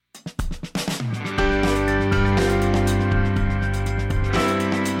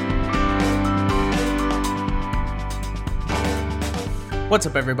What's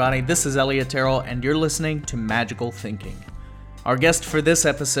up, everybody? This is Elliot Terrell, and you're listening to Magical Thinking. Our guest for this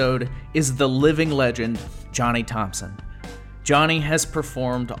episode is the living legend, Johnny Thompson. Johnny has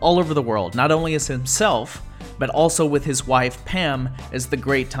performed all over the world, not only as himself, but also with his wife, Pam, as the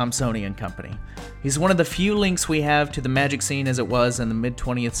Great Thompsonian Company. He's one of the few links we have to the magic scene as it was in the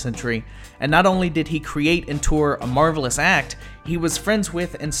mid-20th century, and not only did he create and tour a marvelous act, he was friends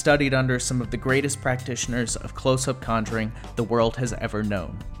with and studied under some of the greatest practitioners of close-up conjuring the world has ever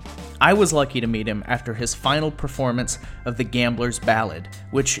known. I was lucky to meet him after his final performance of The Gambler's Ballad,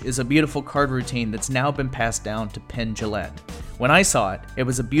 which is a beautiful card routine that's now been passed down to Penn Jillette. When I saw it, it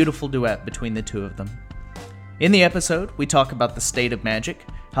was a beautiful duet between the two of them. In the episode, we talk about the state of magic,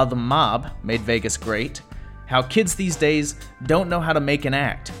 how the mob made Vegas great, how kids these days don't know how to make an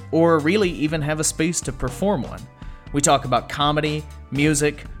act, or really even have a space to perform one. We talk about comedy,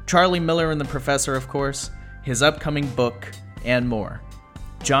 music, Charlie Miller and the Professor, of course, his upcoming book, and more.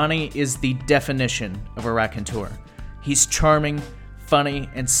 Johnny is the definition of a raconteur. He's charming, funny,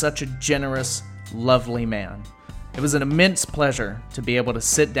 and such a generous, lovely man. It was an immense pleasure to be able to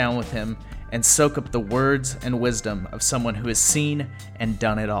sit down with him and soak up the words and wisdom of someone who has seen and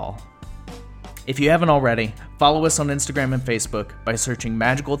done it all. If you haven't already, follow us on Instagram and Facebook by searching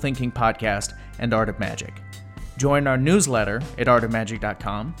Magical Thinking Podcast and Art of Magic. Join our newsletter at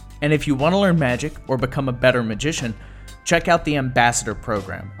artofmagic.com, and if you want to learn magic or become a better magician, check out the Ambassador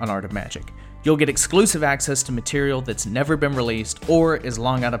program on Art of Magic. You'll get exclusive access to material that's never been released or is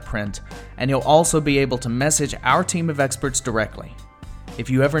long out of print, and you'll also be able to message our team of experts directly. If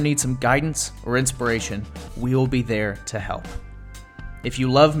you ever need some guidance or inspiration, we will be there to help. If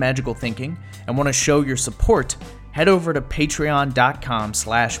you love magical thinking and want to show your support, head over to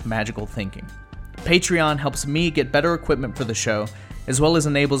patreon.com/magicalthinking. Patreon helps me get better equipment for the show, as well as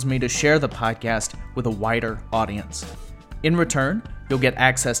enables me to share the podcast with a wider audience. In return, you'll get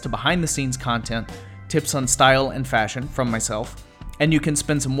access to behind-the-scenes content, tips on style and fashion from myself, and you can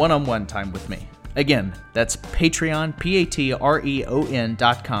spend some one-on-one time with me. Again, that's Patreon,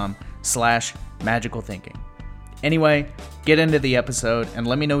 patreon.com/magicalthinking. Anyway, get into the episode and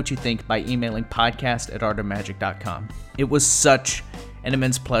let me know what you think by emailing podcast@artofmagic.com. It was such an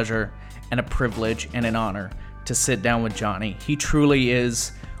immense pleasure and a privilege and an honor to sit down with Johnny. He truly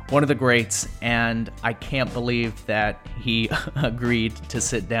is one of the greats, and I can't believe that he agreed to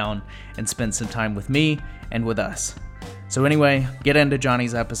sit down and spend some time with me and with us. So anyway, get into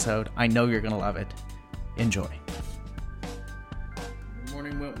Johnny's episode. I know you're going to love it. Enjoy. The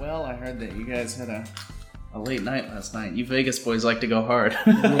morning went well. I heard that you guys had a late night last night. You Vegas boys like to go hard.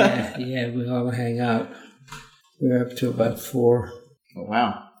 yeah, we all hang out. We were up to about 4. Oh,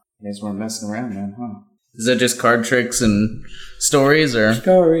 wow. You guys weren't messing around then, huh? Is that just card tricks and stories, or?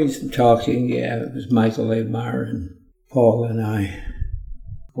 Stories and talking, yeah. It was Michael A. Meyer and Paul and I.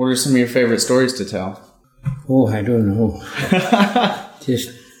 What are some of your favorite stories to tell? Oh, I don't know.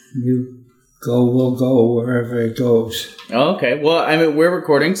 Just you go, we'll go wherever it goes. Oh, okay. Well, I mean, we're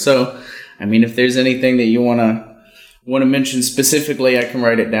recording, so I mean, if there's anything that you want to mention specifically, I can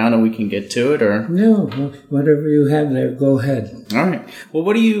write it down and we can get to it. Or no, whatever you have there, go ahead. All right. Well,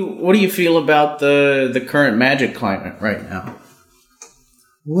 what do you feel about the current magic climate right now?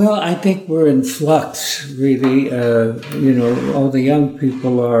 Well, I think we're in flux, really. All the young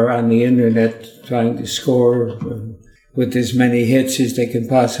people are on the internet trying to score with as many hits as they can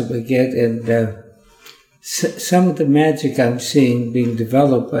possibly get. And some of the magic I'm seeing being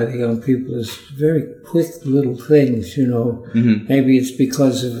developed by the young people is very quick little things, Mm-hmm. Maybe it's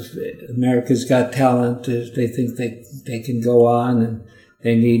because of America's Got Talent. They think they can go on and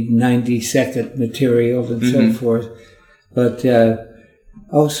they need 90-second material and so forth. But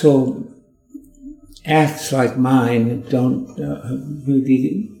also, acts like mine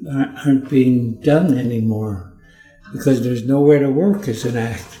aren't being done anymore because there's nowhere to work as an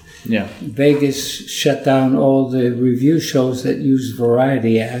act. Yeah. Vegas shut down all the review shows that use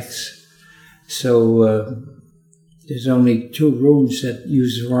variety acts. So there's only 2 rooms that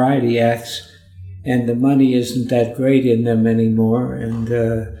use variety acts, and the money isn't that great in them anymore. And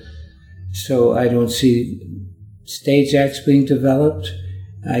so I don't see stage acts being developed.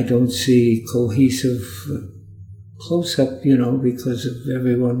 I don't see cohesive close-up, because of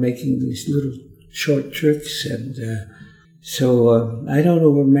everyone making these little short tricks. And so I don't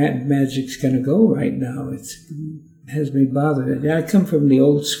know where magic's going to go right now. It has me bothered. I come from the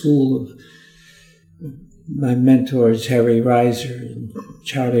old school of my mentors, Harry Reiser and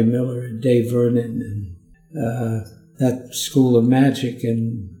Charlie Miller and Dave Vernon, and that school of magic.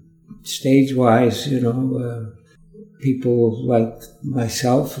 And stage-wise, people like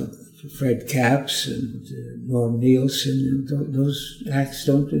myself Fred Capps and Norm Nielsen, and those acts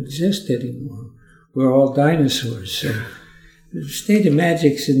don't exist anymore. We're all dinosaurs. So the state of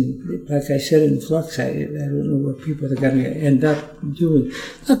magic's like I said, in flux. I don't know what people are going to end up doing.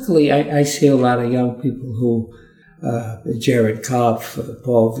 Luckily, I see a lot of young people who, Jared Kopf,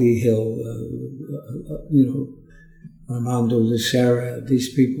 Paul Vigil, Armando Lucera,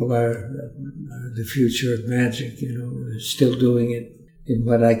 these people are the future of magic, they're still doing it in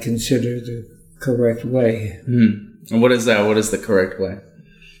what I consider the correct way. And what is that? What is the correct way?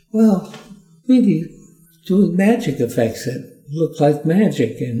 Well, really doing magic effects that look like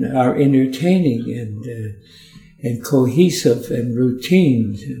magic and are entertaining and cohesive and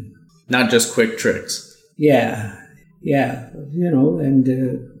routine. Not just quick tricks. Yeah,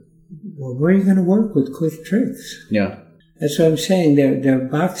 well, where are you going to work with quick tricks? Yeah. That's what I'm saying. They're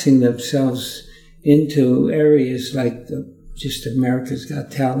boxing themselves into areas like just America's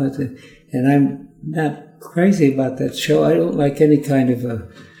Got Talent. And I'm not crazy about that show. I don't like any kind of a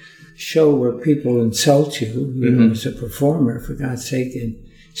show where people insult you, as a performer, for God's sake, and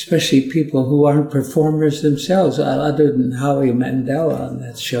especially people who aren't performers themselves, other than Howie Mandel on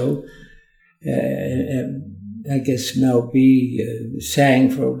that show. I guess Mel B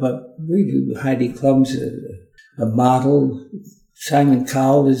sang for, but really Heidi Klum's a model. Simon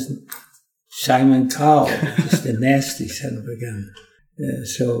Cowell is Simon Cowell, just a nasty son of a gun.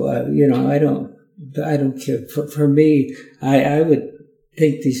 I don't care. For me, I would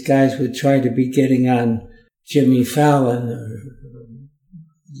think these guys would try to be getting on Jimmy Fallon or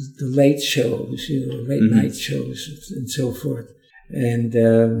the late shows, late night shows and so forth, and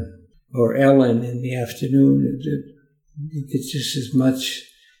or Ellen in the afternoon. You get just as much,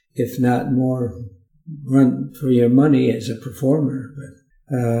 if not more, run for your money as a performer. But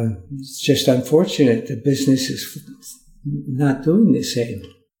it's just unfortunate the business is not doing the same.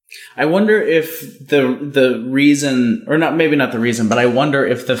 I wonder if the reason, or not, maybe not the reason, but I wonder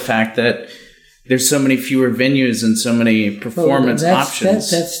if the fact that there's so many fewer venues and so many performance options.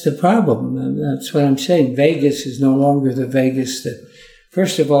 That's the problem. That's what I'm saying. Vegas is no longer the Vegas that,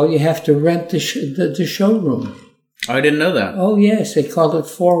 first of all, you have to rent the showroom. Oh, I didn't know that. Oh, yes. They call it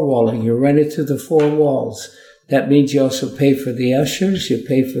four-walling. You rent it to the four walls. That means you also pay for the ushers. You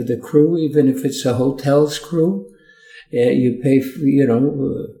pay for the crew, even if it's a hotel's crew. You pay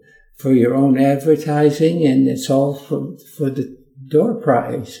for your own advertising, and it's all for the door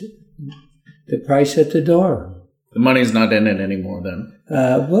price, the price at the door. The money's not in it anymore then.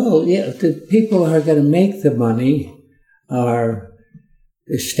 The people who are going to make the money are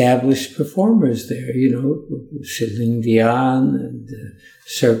established performers there, Celine Dion and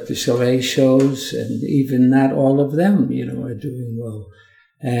Cirque du Soleil shows, and even not all of them, are doing well.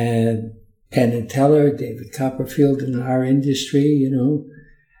 And Penn and Teller, David Copperfield in our industry,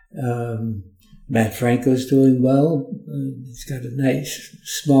 Matt Franco's doing well. He's got a nice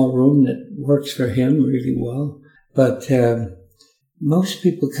small room that works for him really well. But most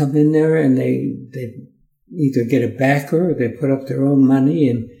people come in there and they either get a backer or they put up their own money,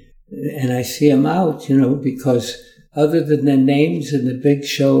 and I see them out, because other than the names and the big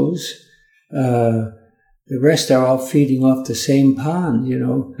shows, the rest are all feeding off the same pond,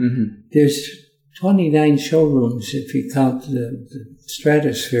 There's 29 showrooms if you count the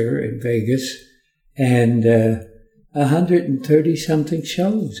Stratosphere in Vegas, and 130-something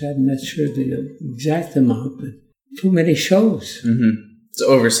shows. I'm not sure the exact amount, but too many shows. It's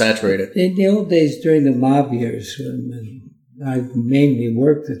oversaturated. In the old days, during the mob years, when I mainly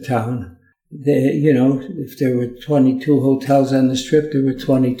worked the town, if there were 22 hotels on the Strip, there were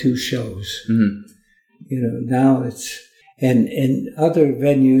 22 shows. Now it's, and other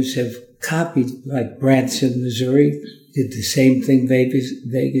venues have copied, like Branson, Missouri, did the same thing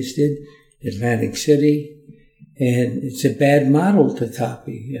Vegas did, Atlantic City, and it's a bad model to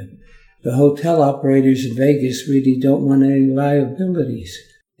copy. The hotel operators in Vegas really don't want any liabilities.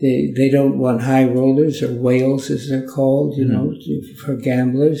 They don't want high rollers or whales, as they're called, for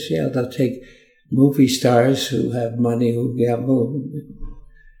gamblers. Yeah, they'll take movie stars who have money, who gamble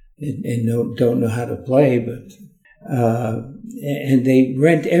and don't know how to play, but and they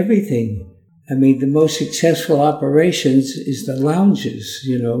rent everything. I mean, the most successful operations is the lounges,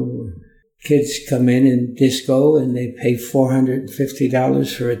 where kids come in and disco and they pay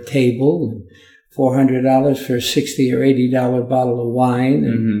 $450 for a table and $400 for a $60 or $80 bottle of wine.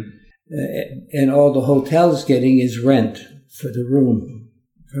 And all the hotel's getting is rent for the room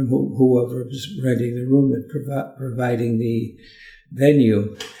from whoever is renting the room and providing the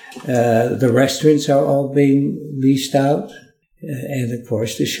venue. The restaurants are all being leased out, and of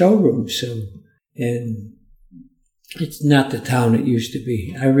course the showrooms. And It's not the town it used to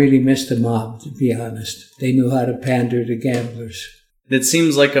be. I really miss the mob, to be honest. They knew how to pander to gamblers. It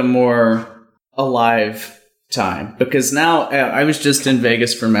seems like a more alive time, because now I was just in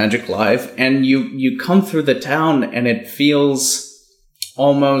Vegas for Magic Live, and you come through the town and it feels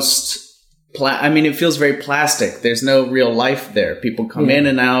almost it feels very plastic. There's no real life there. People come in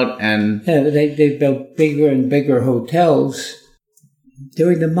and out, and they built bigger and bigger hotels.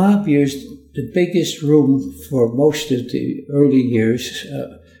 During the mob years, the biggest room for most of the early years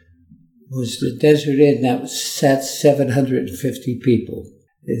was the Desert Inn. That sat 750 people.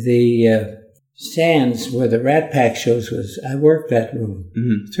 The Sands, where the Rat Pack shows was, I worked that room.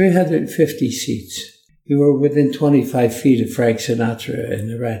 350 seats. You were within 25 feet of Frank Sinatra and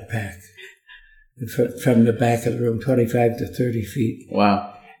the Rat Pack. From the back of the room, 25 to 30 feet.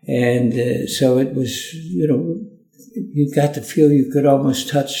 Wow. And so it was, you got to feel you could almost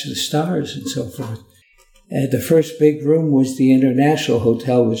touch the stars and so forth. The first big room was the International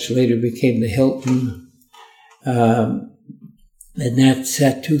Hotel, which later became the Hilton. And that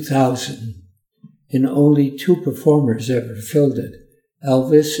sat 2,000. And only 2 performers ever filled it,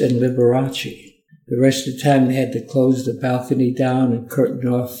 Elvis and Liberace. The rest of the time they had to close the balcony down and curtain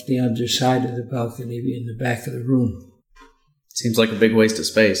off the underside of the balcony in the back of the room. Seems like a big waste of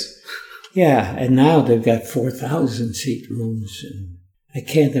space. Yeah, and now they've got 4,000 seat rooms, and I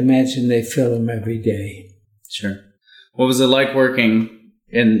can't imagine they fill them every day. Sure. What was it like working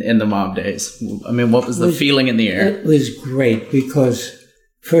in the mob days? I mean, what was the feeling in the air? It was great because,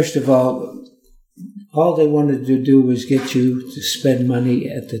 first of all they wanted to do was get you to spend money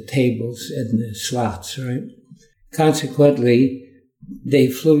at the tables and the slots, right? Consequently, they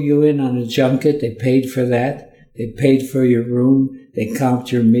flew you in on a junket. They paid for that. They paid for your room. They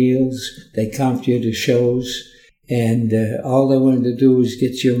comped your meals. They comped you the shows. And all they wanted to do was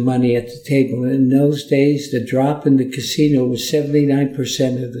get your money at the table. And in those days, the drop in the casino was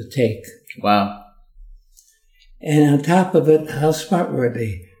 79% of the take. Wow. And on top of it, how smart were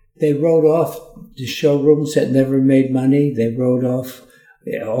they? They wrote off the showrooms that never made money. They wrote off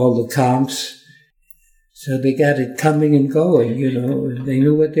all the comps. So they got it coming and going, and they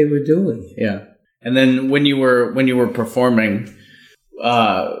knew what they were doing. Yeah. And then when you were performing,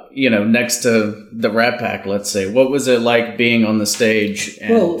 next to the Rat Pack, let's say, what was it like being on the stage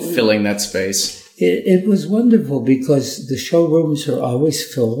and filling that space? It was wonderful because the showrooms are always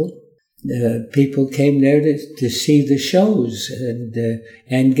full. People came there to see the shows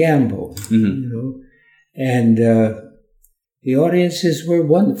and gamble, and the audiences were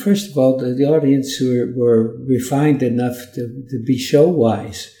First of all, the audience were refined enough to be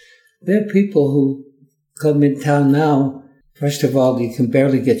show-wise. There are people who come in town now. First of all, you can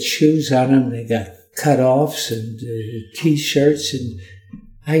barely get shoes on them. They got cut-offs and T-shirts. And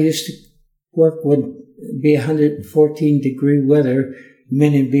I used to work when it'd be 114-degree weather.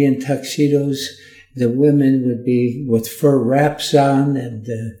 Men would be in tuxedos. The women would be with fur wraps on. And,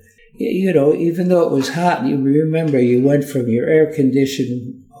 even though it was hot, you remember you went from your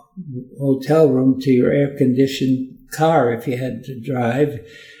air-conditioned hotel room to your air-conditioned car if you had to drive,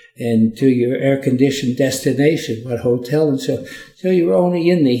 and to your air-conditioned destination, what hotel, and so you were only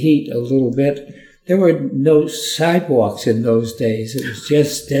in the heat a little bit. There were no sidewalks in those days. It was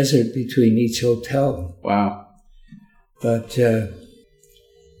just desert between each hotel. Wow. But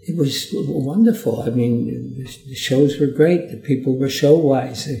it was wonderful. I mean, the shows were great. The people were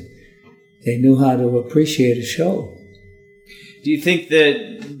show-wise. They knew how to appreciate a show. Do you think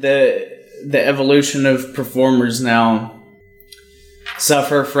that the evolution of performers now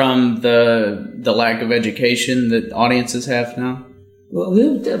suffer from the lack of education that audiences have now? Well,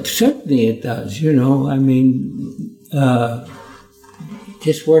 certainly it does, I mean,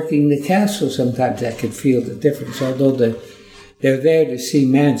 just working the castle, sometimes I could feel the difference, although they're there to see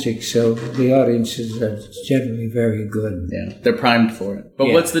magic, so the audiences are generally very good. Yeah, they're primed for it.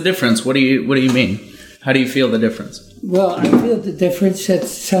 But What's the difference? What do you mean? How do you feel the difference? Well, I feel the difference that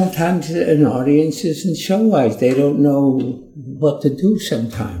sometimes an audience isn't show-wise. They don't know what to do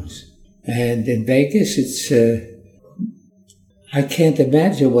sometimes. And in Vegas, it's I can't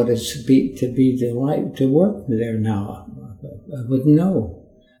imagine what it's to be like to work there now. I wouldn't know.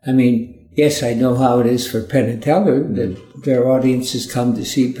 I mean, yes, I know how it is for Penn and Teller, that their audiences come to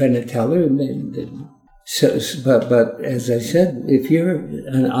see Penn and Teller, but as I said, if you're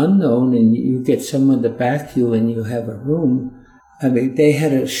an unknown and you get someone to back you and you have a room, I mean, they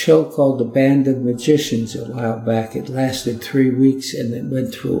had a show called The Band of Magicians a while back. It lasted 3 weeks and it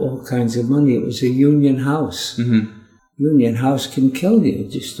went through all kinds of money. It was a union house. Mm-hmm. Union house can kill you.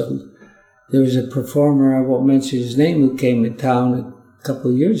 There was a performer, I won't mention his name, who came in town a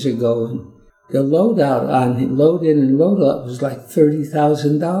couple of years ago, and the loadout on load in and load out was like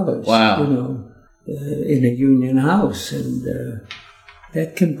 $30,000. Wow. In a union house, and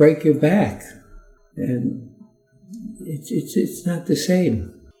that can break your back, and it's not the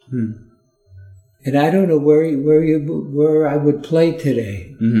same. And I don't know where I would play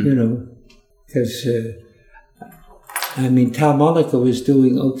today, because Tom Mullica was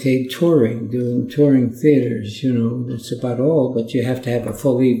doing okay doing touring theaters. That's about all. But you have to have a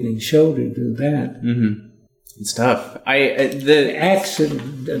full evening show to do that. Mm-hmm. It's tough. The acts,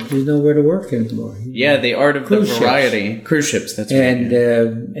 there's nowhere to work anymore. Yeah, the art of the variety. Cruise ships, that's right.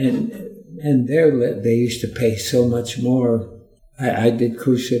 And they used to pay so much more. I did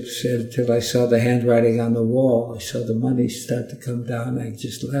cruise ships until I saw the handwriting on the wall. I saw the money start to come down. I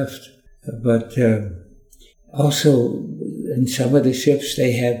just left. But also, in some of the ships,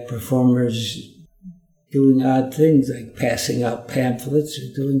 they had performers doing odd things, like passing out pamphlets or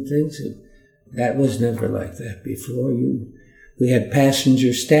doing things. That was never like that before. We had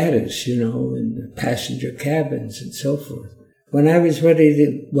passenger status, in passenger cabins and so forth. When I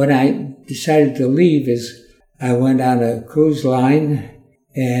decided to leave, I went on a cruise line,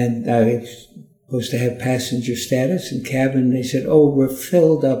 and I was supposed to have passenger status and cabin. They said, "Oh, we're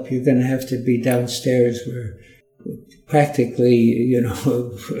filled up. You're going to have to be downstairs." We're practically, in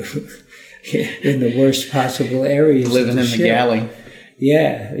the worst possible areas. Living in the galley.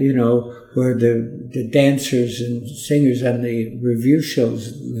 Yeah, where the dancers and singers on the review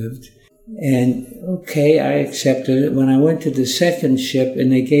shows lived. And okay, I accepted it. When I went to the second ship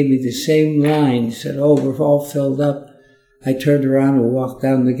and they gave me the same line, said, "Oh, we're all filled up," I turned around and walked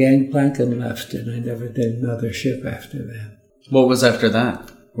down the gangplank and left, and I never did another ship after that. What was after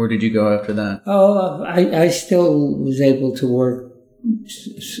that? Where did you go after that? Oh, I still was able to work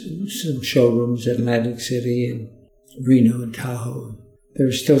some showrooms in Atlantic City and Reno and Tahoe. There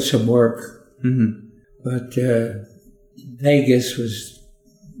was still some work. Mm-hmm. But Vegas was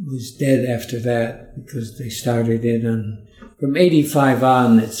dead after that, because they started from 85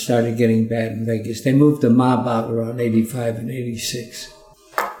 on, it started getting bad in Vegas. They moved the mob out around 85 and 86.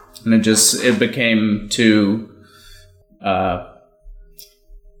 And it became too,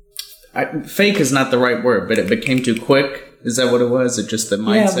 fake is not the right word, but it became too quick. Is that what it was? It just the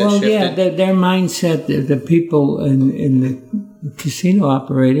mindset shifted? Yeah, their mindset, the people in the casino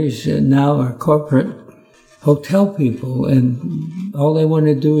operators now are corporate hotel people, and all they want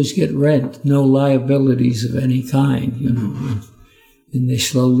to do is get rent, no liabilities of any kind, and they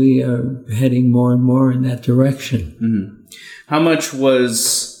slowly are heading more and more in that direction. Mm-hmm. How much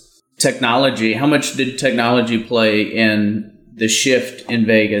did technology play in the shift in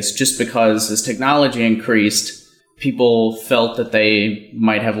Vegas? Just because as technology increased, people felt that they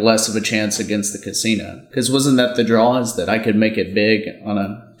might have less of a chance against the casino. Because wasn't that the draw, is that I could make it big on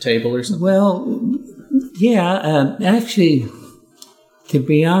a table or something? Well, yeah, actually, to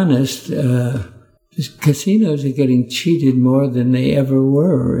be honest, casinos are getting cheated more than they ever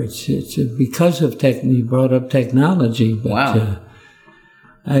were. It's because of you brought up technology. But, wow.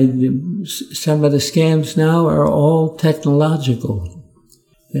 Some of the scams now are all technological.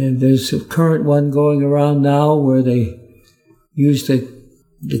 And there's a current one going around now where they use the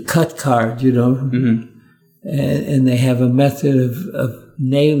cut card, Mm-hmm. and they have a method of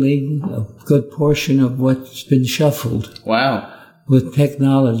nailing a good portion of what's been shuffled. Wow. With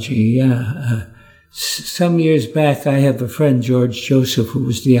technology, yeah. Some years back, I have a friend, George Joseph, who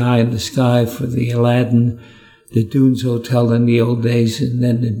was the eye in the sky for the Aladdin, the Dunes Hotel in the old days, and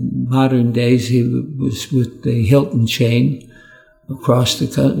then in modern days, he was with the Hilton chain across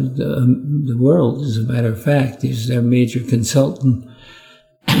the world, as a matter of fact. He's their major consultant.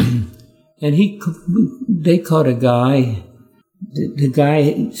 And they caught a guy, the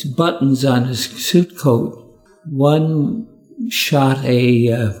guy's buttons on his suit coat, one shot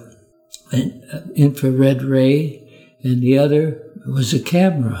an infrared ray, and the other was a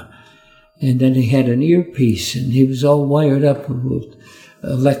camera. And then he had an earpiece, and he was all wired up with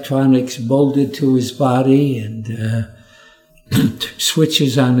electronics bolted to his body, and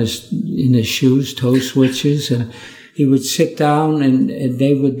switches in his shoes, toe switches, and he would sit down and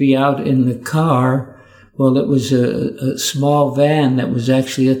they would be out in the car. Well, it was a small van that was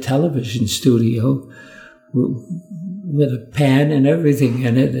actually a television studio with a pan and everything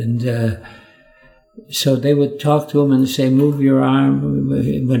in it, and so they would talk to him and say, "Move your arm,"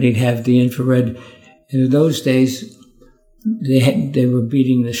 when he'd have the infrared. And in those days, they were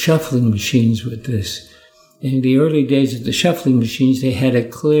beating the shuffling machines with this. In the early days of the shuffling machines, they had a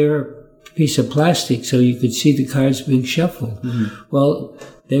clear piece of plastic so you could see the cards being shuffled. Mm-hmm. Well,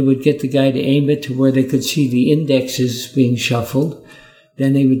 they would get the guy to aim it to where they could see the indexes being shuffled.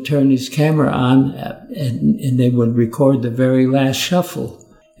 then they would turn his camera on and they would record the very last shuffle.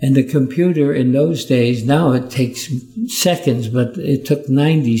 And the computer in those days, now it takes seconds, but it took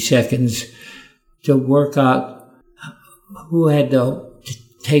 90 seconds to work out who had to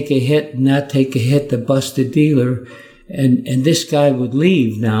take a hit and not take a hit to bust the dealer. And this guy would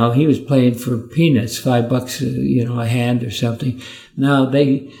leave now. He was playing for peanuts, $5, a hand or something. Now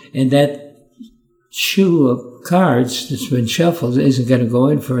that shoe of cards that's been shuffled isn't going to go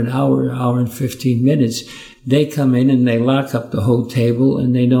in for an hour and 15 minutes. They come in and they lock up the whole table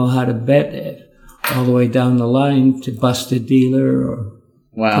and they know how to bet all the way down the line to bust the dealer or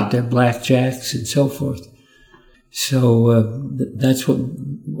put their blackjacks and so forth. So that's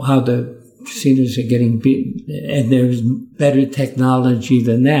how the casinos are getting beat. And there's better technology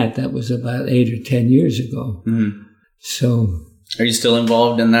than that. That was about 8 or 10 years ago. Mm-hmm. So, are you still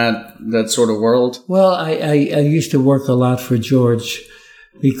involved in that sort of world? Well, I used to work a lot for George,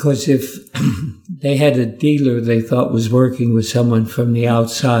 because if they had a dealer they thought was working with someone from the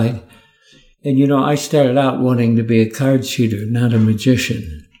outside, and I started out wanting to be a card cheater, not a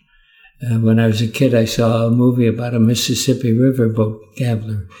magician. When I was a kid, I saw a movie about a Mississippi riverboat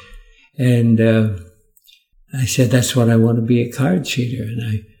gambler, and I said, that's what I want to be, a card cheater. And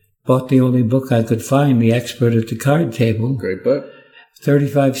I bought the only book I could find, The Expert at the Card Table. Great book.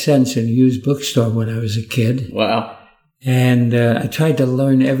 35 cents in a used bookstore when I was a kid. Wow. And I tried to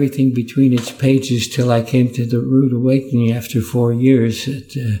learn everything between its pages till I came to the rude awakening after 4 years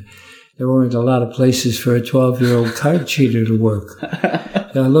that there weren't a lot of places for a 12-year-old card cheater to work.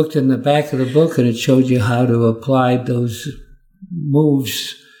 So I looked in the back of the book and it showed you how to apply those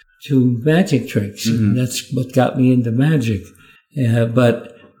moves to magic tricks. Mm-hmm. And that's what got me into magic.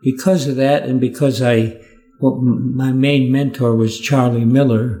 But because of that, and because my main mentor was Charlie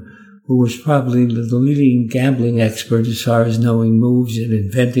Miller, who was probably the leading gambling expert as far as knowing moves and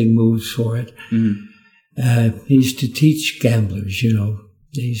inventing moves for it. Mm-hmm. He used to teach gamblers,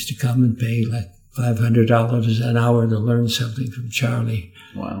 They used to come and pay like $500 an hour to learn something from Charlie.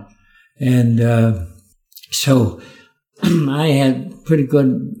 Wow. And so I had pretty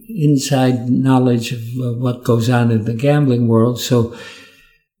good inside knowledge of what goes on in the gambling world. So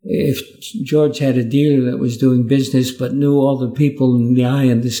if George had a dealer that was doing business but knew all the people in the eye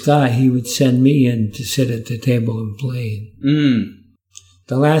in the sky, he would send me in to sit at the table and play. Mm.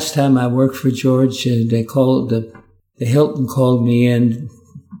 The last time I worked for George, the Hilton called me in,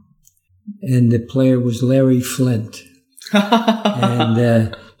 and the player was Larry Flint.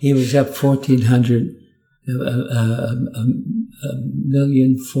 And he was up $1,400,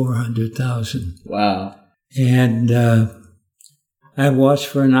 $1,400,000. Wow. And I watched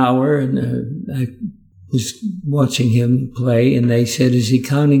for an hour, and I was watching him play, and they said, is he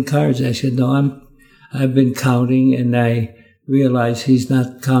counting cards? I said, no, I've been counting, and I realized he's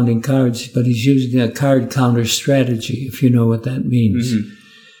not counting cards, but he's using a card counter strategy, if you know what that means.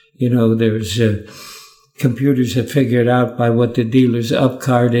 Mm-hmm. There's computers have figured out by what the dealer's up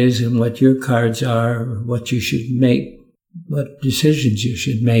card is and what your cards are, what you should make, what decisions you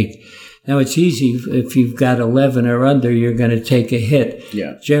should make. Now, it's easy. If you've got 11 or under, you're going to take a hit.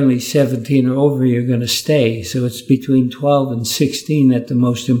 Yeah. Generally, 17 or over, you're going to stay. So it's between 12 and 16 that the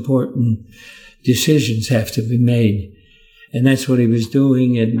most important decisions have to be made. And that's what he was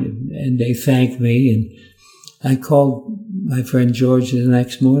doing, and they thanked me. And I called my friend George the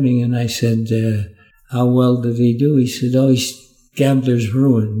next morning, and I said, how well did he do? He said, he's gambler's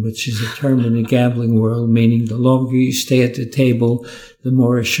ruin, which is a term in the gambling world, meaning the longer you stay at the table, the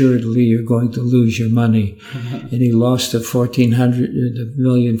more assuredly you're going to lose your money. Mm-hmm. And he lost the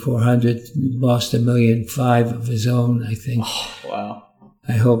 $1,400,000, lost $1.5 million of his own, I think. Oh, wow.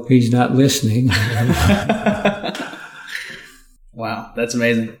 I hope he's not listening. Wow, that's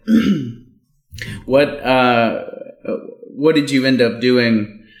amazing. What did you end up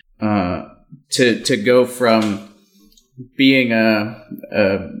doing to go from being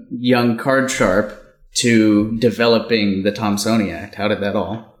a young card sharp to developing the Thomsoniac? How did that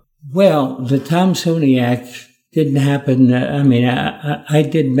all? Well, the Thomsoniac didn't happen. I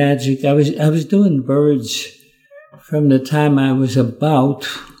did magic. I was doing birds from the time I was about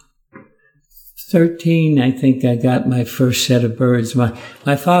 13. I think I got my first set of birds.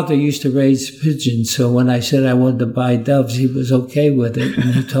 My father used to raise pigeons, so when I said I wanted to buy doves, he was okay with it,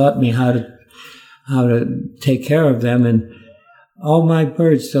 and he taught me how to take care of them. And all my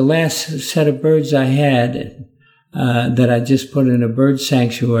birds, the last set of birds I had that I just put in a bird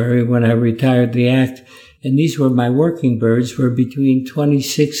sanctuary when I retired the act, and these were my working birds, were between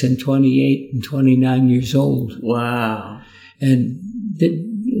 26 and 28 and 29 years old. Wow. And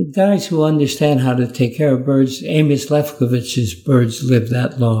guys who understand how to take care of birds. Amos Lefkovich's birds live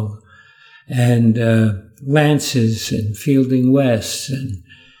that long. And Lance's and Fielding West's.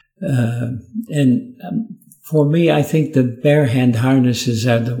 And for me, I think the bare hand harnesses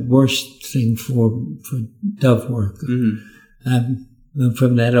are the worst thing for dove work. I'm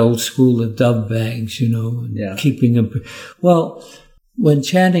from that old school of dove bags, and keeping them. Well, when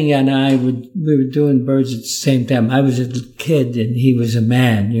Channing and I we were doing birds at the same time, I was a kid and he was a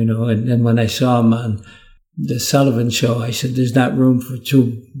man, and then when I saw him on the Sullivan Show, I said, there's not room for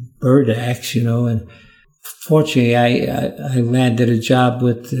two bird acts, and fortunately I landed a job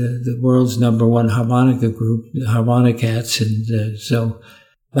with the world's #1 harmonica group, the Harmonicats, and so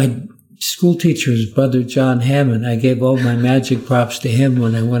my school teacher's brother, John Hammond, I gave all my magic props to him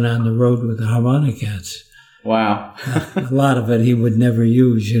when I went on the road with the Harmonicats. Wow. A lot of it he would never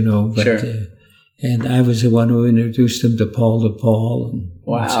use, but sure. And I was the one who introduced him to Paul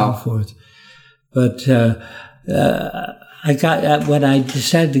and so forth. But I got when I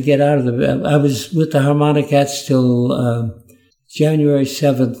decided to get out of I was with the Harmonicats till January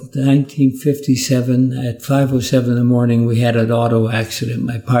 7th, 1957. At 5:07 in the morning, we had an auto accident.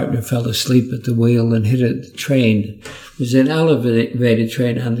 My partner fell asleep at the wheel and hit a train. It was an elevated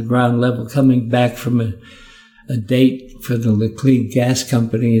train on the ground level coming back from a date for the Laclede Gas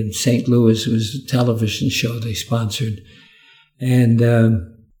Company in St. Louis. It was a television show they sponsored. And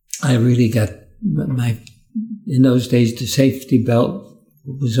I really got in those days, the safety belt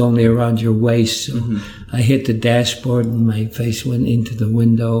was only around your waist. So I hit the dashboard and my face went into the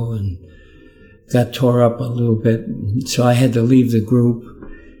window and got tore up a little bit. So I had to leave the group.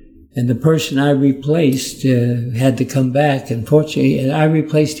 And the person I replaced had to come back. And fortunately, I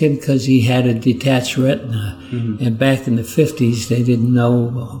replaced him because he had a detached retina. And back in the 50s, they didn't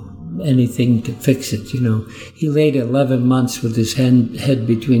know anything to fix it, He laid 11 months with his head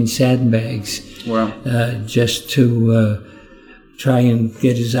between sandbags. Wow. Just to try and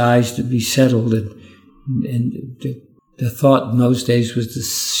get his eyes to be settled. And the thought in those days was to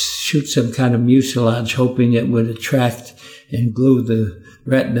shoot some kind of mucilage, hoping it would attract and glue the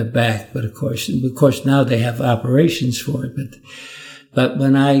retina back. But of course now they have operations for it. But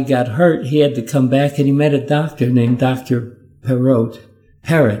when I got hurt, he had to come back, and he met a doctor named Dr. Parrott,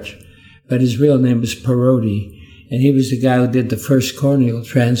 but his real name was Perotti. And he was the guy who did the first corneal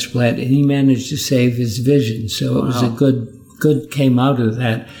transplant, and he managed to save his vision. So it was a good came out of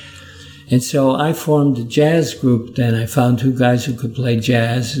that. And so I formed a jazz group then. I found two guys who could play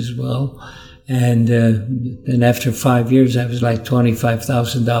jazz as well. And after 5 years, I was like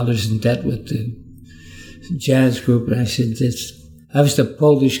 $25,000 in debt with the jazz group. And I said, I was the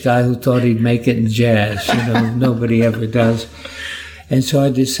Polish guy who thought he'd make it in jazz. Nobody ever does. And so I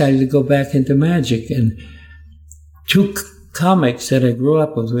decided to go back into magic. And two comics that I grew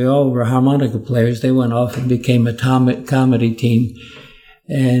up with, we all were harmonica players. They went off and became a comedy team.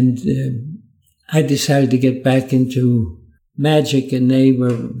 And I decided to get back into magic, and they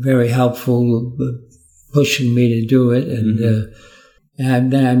were very helpful, pushing me to do it.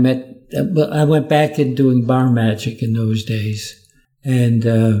 And then I went back in doing bar magic in those days. And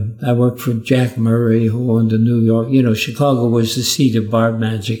I worked for Jack Murray, who owned the New York, Chicago was the seat of bar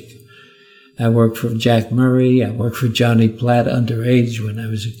magic. I worked for Jack Murray. I worked for Johnny Platt underage when I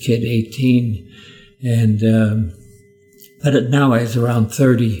was a kid, 18. And but now I was around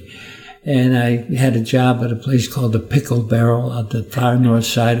 30. And I had a job at a place called the Pickle Barrel on the far north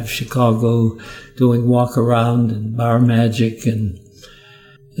side of Chicago, doing walk around and bar magic. And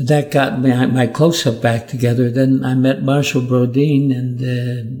that got my close-up back together. Then I met Marshall Brodeen, and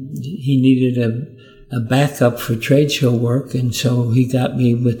he needed a backup for trade show work, and so he got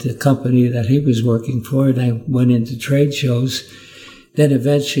me with the company that he was working for, and I went into trade shows. Then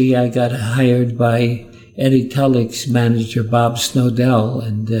eventually I got hired by Eddie Tulloch's manager, Bob Snowdell,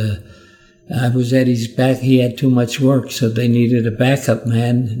 and I was Eddie's back. He had too much work, so they needed a backup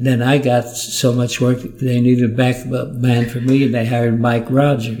man. Then I got so much work, they needed a backup man for me, and they hired Mike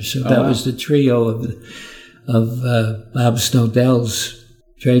Rogers. So that was the trio of Bob Snowdell's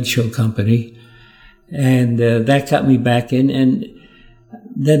trade show company. And that got me back in. And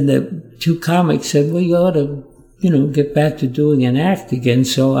then the two comics said, well, you ought to, get back to doing an act again.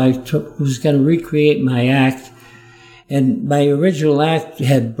 So I was going to recreate my act. And my original act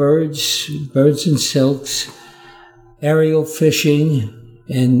had birds and silks, aerial fishing,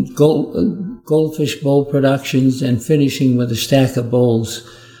 and goldfish bowl productions, and finishing with a stack of bowls.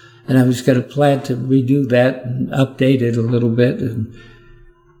 And I was going to plan to redo that and update it a little bit. And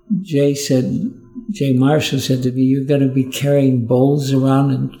Jay Marshall said to me, you're going to be carrying bowls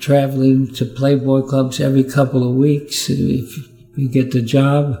around and traveling to Playboy clubs every couple of weeks. If you get the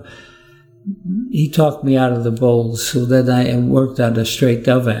job. He talked me out of the bowls, so then I worked on the Straight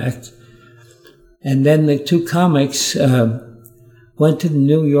Dove Act. And then the two comics went to the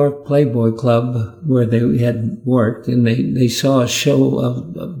New York Playboy Club where they had worked, and they saw a show,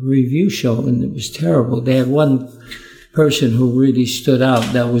 a review show, and it was terrible. They had one person who really stood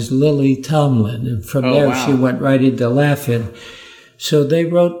out. That was Lily Tomlin, and from there she went right into laughing. So they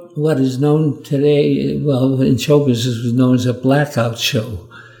wrote what is known today, well, in show business was known as a blackout show.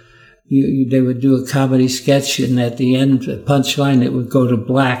 They would do a comedy sketch, and at the end, the punchline, it would go to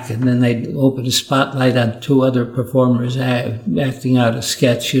black, and then they'd open a spotlight on two other performers acting out a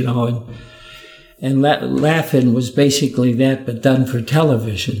sketch, and laughing was basically that, but done for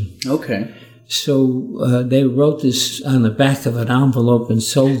television. Okay. So they wrote this on the back of an envelope and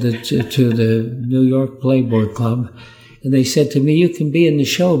sold it to the New York Playboy Club. And they said to me, you can be in the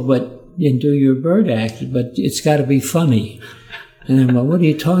show and do your bird act, but it's got to be funny. And I'm like, what are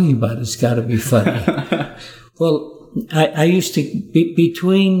you talking about? It's got to be funny. Well, I used to,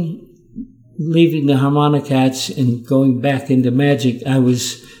 between leaving the Harmonic Acts and going back into magic, I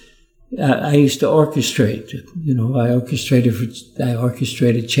used to orchestrate. I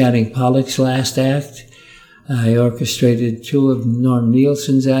orchestrated Channing Pollock's last act. I orchestrated two of Norm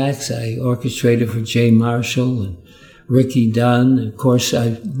Nielsen's acts. I orchestrated for Jay Marshall and Ricky Dunn. Of course,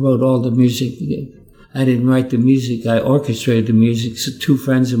 I wrote all the music. I didn't write the music. I orchestrated the music. So two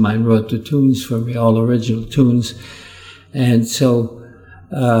friends of mine wrote the tunes for me, all original tunes. And so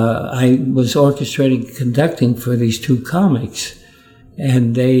I was orchestrating, conducting for these two comics.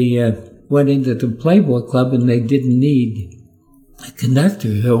 And they went into the Playboy Club, and they didn't need a conductor.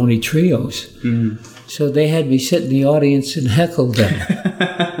 There were only trios. Mm. So they had me sit in the audience and heckle them.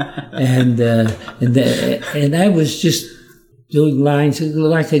 and I was just doing lines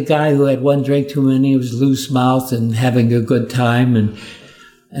like a guy who had one drink too many, was loose mouthed and having a good time.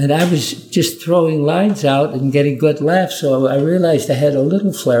 And I was just throwing lines out and getting good laughs. So I realized I had a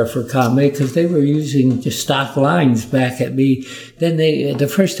little flair for comedy because they were using just stock lines back at me. Then the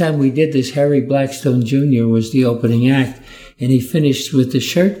first time we did this, Harry Blackstone Jr. was the opening act, and he finished with the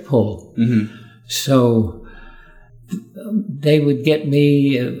shirt pull. Mm-hmm. So they would get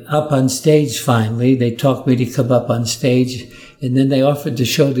me up on stage finally. They talked me to come up on stage, and then they offered to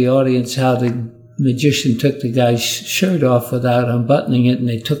show the audience how the magician took the guy's shirt off without unbuttoning it, and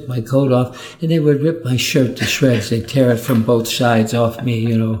they took my coat off, and they would rip my shirt to shreds. They'd tear it from both sides off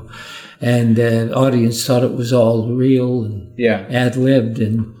me, and the audience thought it was all real and ad-libbed,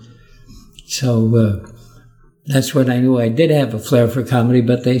 and so that's when I knew I did have a flair for comedy.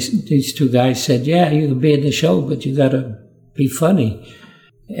 But these two guys said, yeah, you can be in the show, but you got to be funny.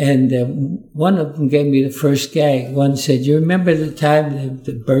 And one of them gave me the first gag. One said, you remember the time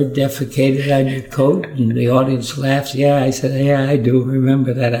the bird defecated on your coat? And the audience laughed. Yeah, I said, yeah, I do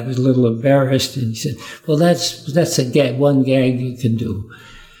remember that. I was a little embarrassed. And he said, well, that's a gag, one gag you can do.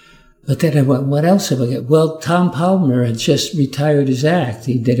 But then I went, what else have I got? Well, Tom Palmer had just retired his act.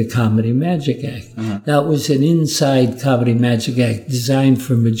 He did a comedy magic act. Uh-huh. That was an inside comedy magic act designed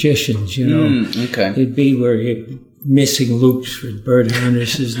for magicians, Okay. It'd be where you're missing loops for bird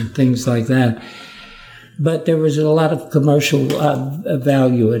harnesses and things like that. But there was a lot of commercial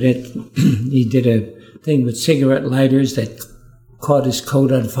value in it. He did a thing with cigarette lighters that caught his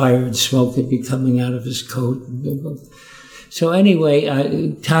coat on fire and smoke would be coming out of his coat. So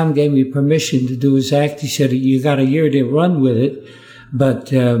anyway, Tom gave me permission to do his act. He said, you got a year to run with it,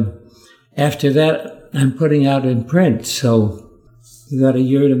 but after that, I'm putting out in print, so you got a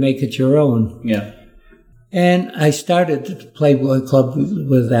year to make it your own. Yeah. And I started the Playboy Club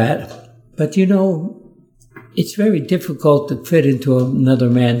with that. But, it's very difficult to fit into another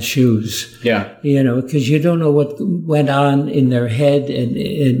man's shoes. Yeah. Because you don't know what went on in their head,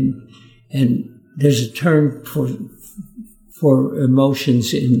 and there's a term for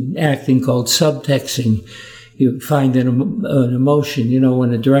emotions in acting called subtexting. You find an emotion,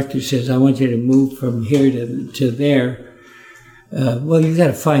 when a director says, I want you to move from here to there. Well, you got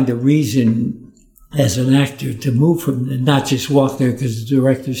to find a reason as an actor to move from, and not just walk there because the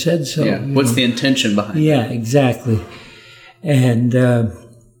director said so. Yeah. What's the intention behind it? Yeah, exactly. And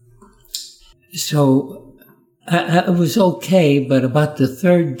so I was okay, but about the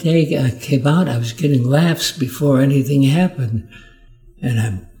third day I came out, I was getting laughs before anything happened. And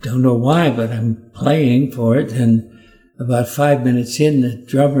I don't know why, but I'm playing for it. And about 5 minutes in, the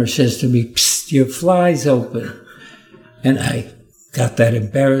drummer says to me, psst, your fly's open. And I got that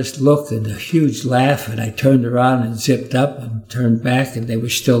embarrassed look and a huge laugh, and I turned around and zipped up and turned back, and they were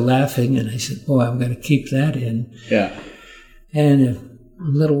still laughing. And I said, boy, I'm going to keep that in. Yeah. And a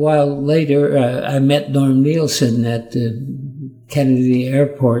little while later, I met Norm Nielsen at the Kennedy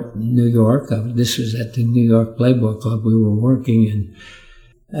Airport in New York. This was at the New York Playboy Club we were working in.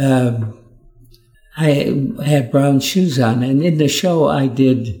 I had brown shoes on, and in the show I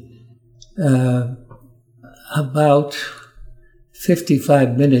did about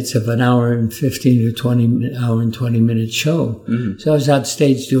 55 minutes of an hour and 15 or 20 hour and 20 minute show. Mm-hmm. So I was on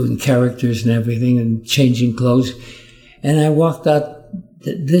stage doing characters and everything and changing clothes. And I walked out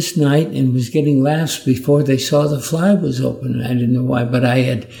this night and was getting laughs before they saw the fly was open. I didn't know why, but I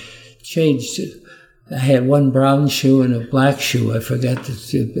had changed. I had one brown shoe and a black shoe. I forgot to,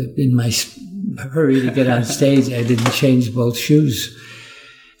 in my hurry to get on stage, I didn't change both shoes.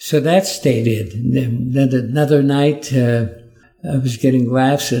 So that stayed in. And then another night, I was getting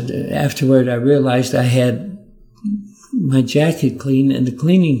laughs, and afterward I realized I had my jacket clean, and the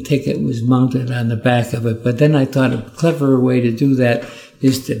cleaning ticket was mounted on the back of it. But then I thought a cleverer way to do that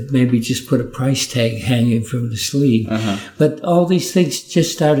is to maybe just put a price tag hanging from the sleeve. Uh-huh. But all these things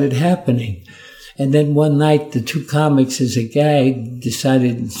just started happening. And then one night, the two comics, as a gag,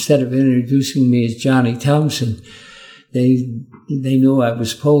 decided, instead of introducing me as Johnny Thompson, they knew I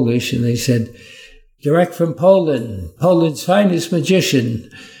was Polish, and they said, direct from Poland, Poland's finest magician,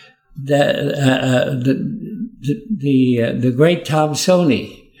 the great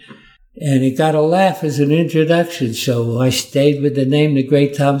Thompsoni. And it got a laugh as an introduction, so I stayed with the name The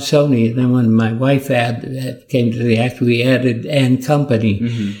Great Thompsoni. And then when my wife came to the act, we added and Company.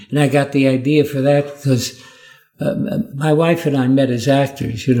 Mm-hmm. And I got the idea for that because my wife and I met as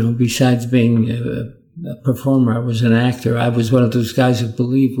actors. Besides being a performer, I was an actor. I was one of those guys who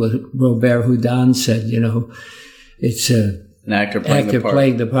believed what Robert Houdin said, it's an actor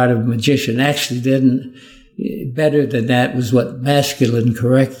playing the part of a magician. Actually didn't. Better than that was what Masculine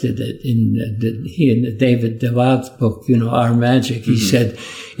corrected it in the David DeVos book, Our Magic. He said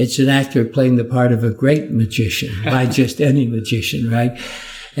it's an actor playing the part of a great magician, by just any magician, right?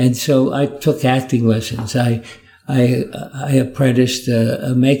 And so I took acting lessons. I apprenticed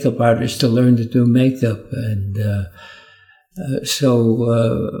a makeup artist to learn to do makeup, and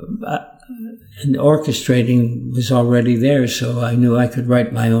and orchestrating was already there, so I knew I could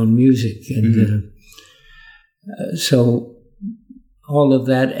write my own music, and so all of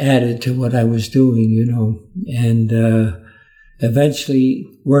that added to what I was doing, and eventually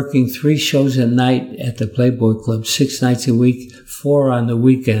working 3 shows a night at the Playboy Club, 6 nights a week, 4 on the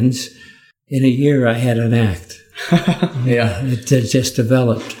weekends. In a year, I had an act. Yeah. It just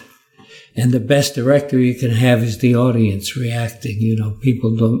developed. And the best director you can have is the audience reacting.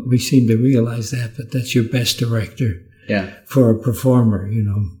 People don't seem to realize that, but that's your best director for a performer,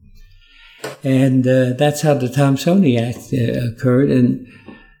 And that's how the Thompsoni Act occurred. And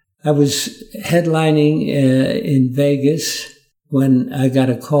I was headlining in Vegas when I got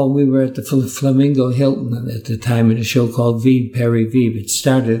a call. We were at the Flamingo Hilton at the time in a show called Vive Perry Vive. It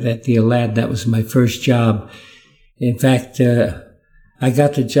started at the Aladdin. That was my first job. In fact, I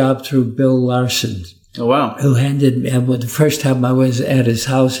got the job through Bill Larson. Oh, wow. Who the first time I was at his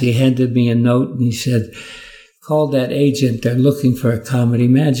house, he handed me a note and he said, call that agent. They're looking for a comedy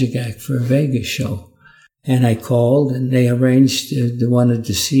magic act for a Vegas show. And I called, and they arranged, they wanted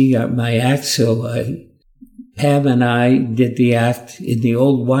to see my act. So Pam and I did the act in the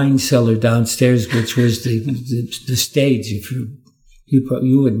old wine cellar downstairs, which was the stage. If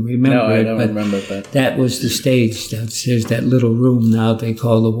you wouldn't remember it. No, I don't remember that. That was the stage downstairs, that little room now they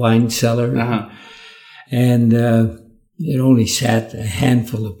call the wine cellar. Uh-huh. And it only sat a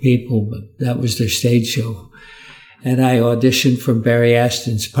handful of people, but that was their stage show. And I auditioned for Barry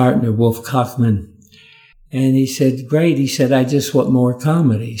Ashton's partner, Wolf Kochman. And he said, great. He said, I just want more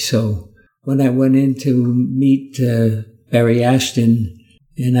comedy. So when I went in to meet Barry Ashton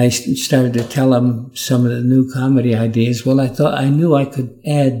and I started to tell him some of the new comedy ideas, well, I knew I could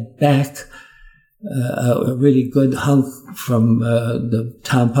add back a really good hunk from the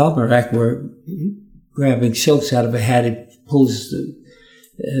Tom Palmer act where grabbing silks out of a hat, it pulls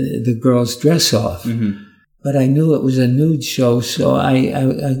the girl's dress off. Mm-hmm. But I knew it was a nude show, so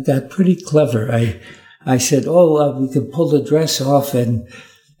I got pretty clever. I said, we could pull the dress off and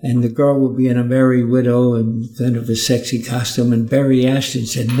the girl will be in a merry widow and kind of a sexy costume. And Barry Ashton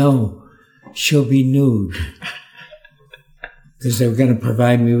said, no, she'll be nude. Because they were going to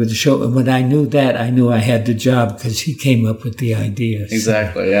provide me with a show. And when I knew that, I knew I had the job because he came up with the idea.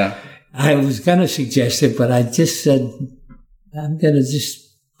 Exactly, so yeah. I was going to suggest it, but I just said, I'm going to just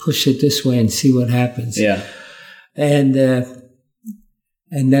push it this way and see what happens. Yeah. And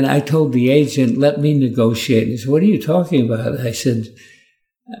then I told the agent, let me negotiate. He said, what are you talking about? I said,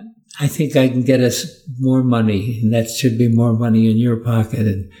 I think I can get us more money, and that should be more money in your pocket.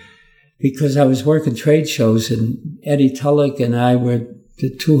 And because I was working trade shows, and Eddie Tulloch and I were the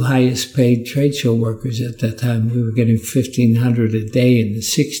two highest paid trade show workers at that time. We were getting $1,500 a day in the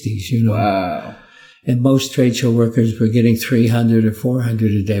 60s, you know. Wow. And most trade show workers were getting $300 or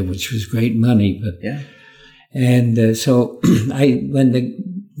 $400 a day, which was great money. But yeah. And so when the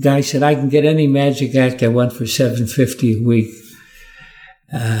guy said, I can get any magic act I want for $750 a week,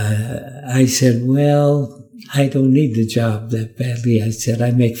 I said, well, I don't need the job that badly. I said,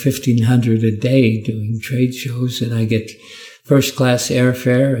 I make $1,500 a day doing trade shows, and I get first-class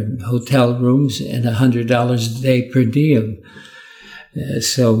airfare and hotel rooms and $100 a day per diem.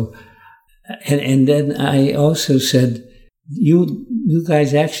 And then I also said, you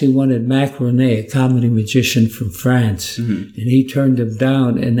guys actually wanted Mac René, a comedy magician from France, and he turned him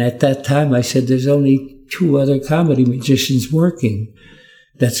down. And at that time, I said, there's only two other comedy magicians working.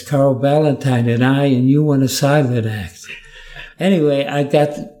 That's Carl Ballantine and I, and you want a silent act. Anyway, I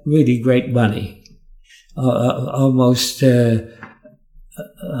got really great money, almost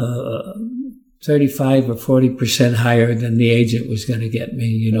 35 or 40% higher than the agent was going to get me,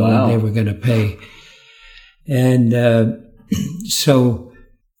 you know, wow. and they were going to pay. And so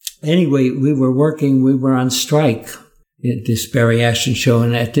anyway, we were on strike at this Barry Ashton show,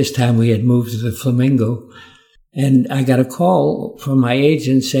 and at this time we had moved to the Flamingo. And I got a call from my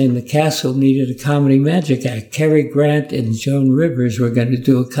agent saying the Castle needed a comedy magic act. Cary Grant and Joan Rivers were going to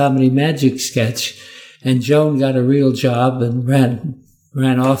do a comedy magic sketch, and Joan got a real job and ran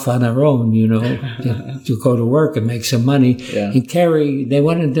off on her own, you know, to go to work and make some money. Yeah. And Cary, they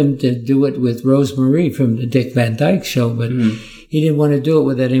wanted them to do it with Rose Marie from the Dick Van Dyke Show, but he didn't want to do it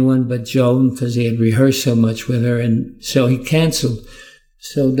with anyone but Joan because he had rehearsed so much with her, and so he canceled.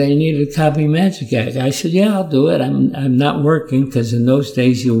 So they needed a comedy magic act. I said, yeah, I'll do it. I'm not working, because in those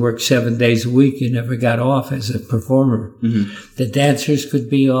days you worked 7 days a week. You never got off as a performer. The dancers could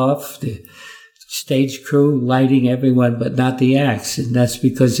be off, the stage crew, lighting, everyone, but not the acts. And that's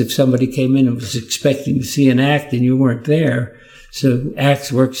because if somebody came in and was expecting to see an act and you weren't there, so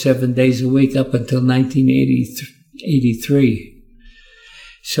acts worked 7 days a week up until 1983.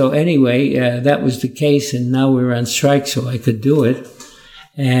 So anyway, that was the case, and now we were on strike, so I could do it.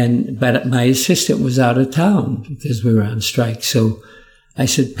 But my assistant was out of town because we were on strike. So I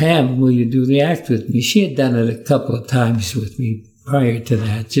said, Pam, will you do the act with me? She had done it a couple of times with me prior to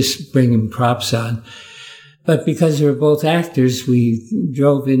that, just bringing props on. But because we were both actors, we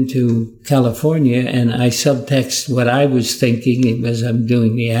drove into California, and I subtext what I was thinking as I'm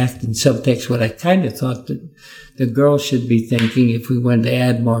doing the act, and subtext what I kind of thought that the girl should be thinking if we wanted to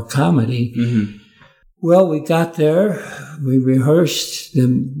add more comedy. Well, we got there, we rehearsed the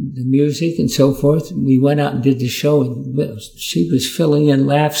music and so forth. We went out and did the show, and she was filling in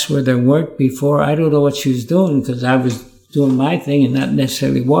laughs where there weren't before. I don't know what she was doing, because I was doing my thing and not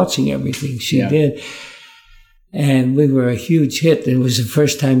necessarily watching everything she did. And we were a huge hit. It was the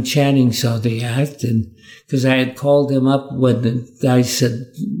first time Channing saw the act, and because I had called him up when the guy said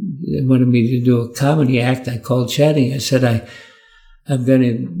they wanted me to do a comedy act, I called Channing. I said, I'm going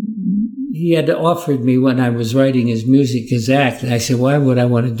to... He had offered me when I was writing his music, his act, and I said, why would I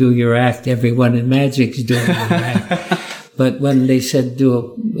want to do your act? Everyone in Magic's doing your act. But when they said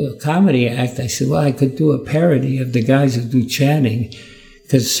do a comedy act, I said, well, I could do a parody of the guys who do Channing,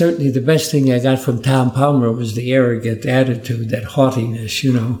 because certainly the best thing I got from Tom Palmer was the arrogant attitude, that haughtiness,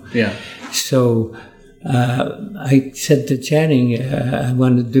 you know. Yeah. So I said to Channing, I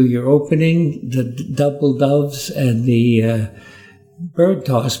want to do your opening, the double doves, and the bird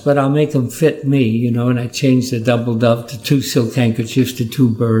toss, but I'll make them fit me, you know. And I changed the double dove to 2 silk handkerchiefs to 2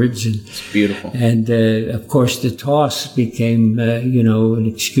 birds. And it's beautiful. And of course, the toss became, an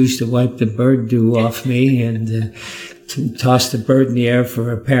excuse to wipe the bird dew off me, and to toss the bird in the air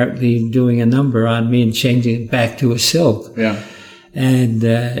for apparently doing a number on me and changing it back to a silk. Yeah. And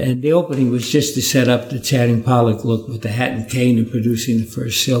the opening was just to set up the Channing Pollock look with the hat and cane and producing the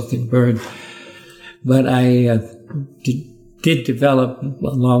first silk and bird. But I did develop,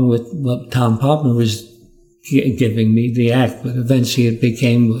 along with what Tom Palmer was giving me, the act, but eventually it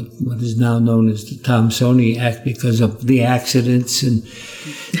became what is now known as the Tom Sony act, because of the accidents and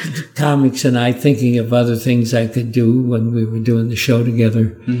comics and I thinking of other things I could do when we were doing the show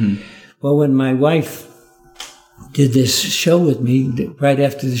together. Well, when my wife did this show with me, right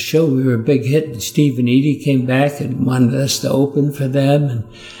after the show, we were a big hit, and Steve and Edie came back and wanted us to open for them. And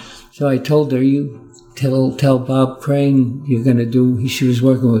so I told her, you tell Bob Crane you're going to do. She was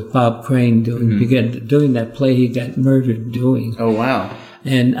working with Bob Crane doing that play he got murdered doing. Oh, wow.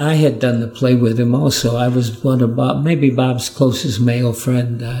 And I had done the play with him also. I was one of Bob's closest male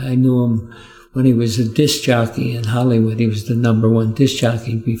friend. I knew him when he was a disc jockey in Hollywood. He was the #1 disc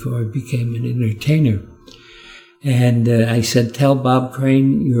jockey before he became an entertainer. And I said, tell Bob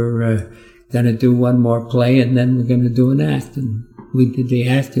Crane you're going to do one more play and then we're going to do an act. And we did the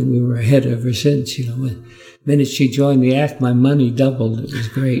act and we were ahead ever since. The minute she joined the act, my money doubled. It was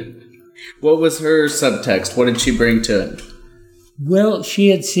great. What was her subtext? What did she bring to it? Well, she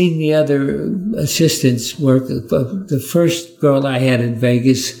had seen the other assistants work. The first girl I had in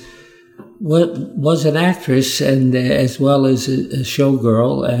Vegas was an actress and as well as a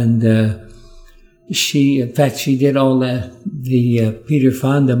showgirl, and she did all the Peter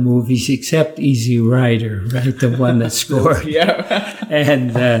Fonda movies except Easy Rider, right, the one that scored. Yeah.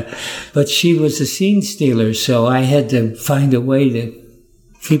 And but she was a scene stealer, so I had to find a way to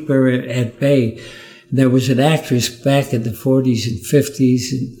keep her at bay. There was an actress back in the 40s and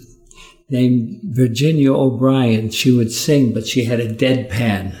 50s named Virginia O'Brien. She would sing, but she had a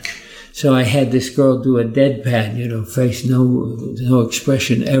deadpan. So I had this girl do a deadpan, face no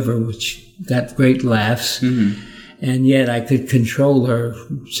expression ever, which got great laughs. Mm-hmm. And yet I could control her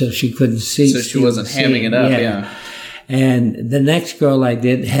so she couldn't see. So she wasn't hamming it up, yeah. And the next girl I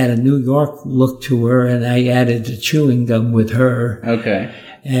did had a New York look to her, and I added the chewing gum with her. Okay.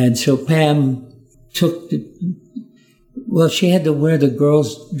 And so Pam she had to wear the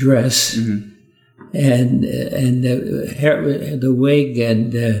girl's dress, mm-hmm. and the hair, the wig,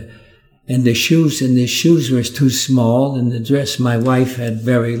 and the shoes. And the shoes were too small, and the dress. My wife had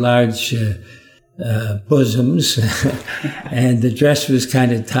very large bosoms, and the dress was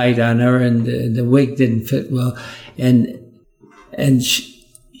kind of tight on her, and the wig didn't fit well, and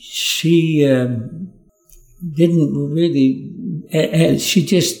she didn't really. And she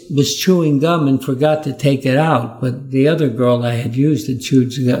just was chewing gum and forgot to take it out. But the other girl I had used had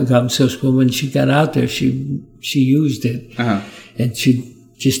chewed gum, so when she got out there, she used it, uh-huh. And she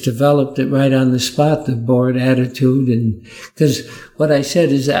just developed it right on the spot, the bored attitude. And because what I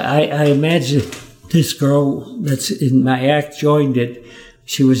said is, I imagine this girl that's in my act joined it.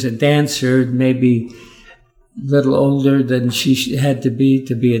 She was a dancer, maybe a little older than she had to be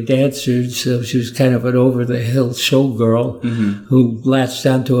a dancer, so she was kind of an over-the-hill showgirl, mm-hmm. who latched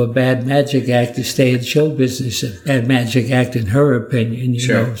onto a bad magic act to stay in show business. A bad magic act, in her opinion,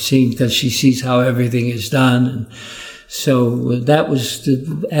 because she sees how everything is done. And so that was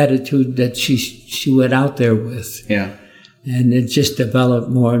the attitude that she went out there with. Yeah. And it just developed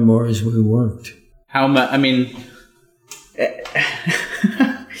more and more as we worked. How much, I mean,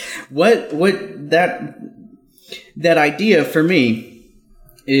 that idea for me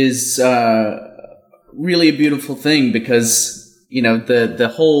is really a beautiful thing, because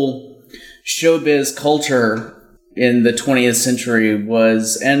the whole showbiz culture in the 20th century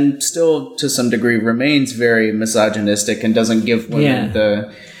was, and still to some degree remains, very misogynistic and doesn't give women the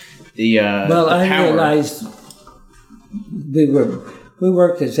I power. Realized we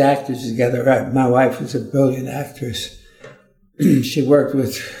worked as actors together. My wife was a brilliant actress. She worked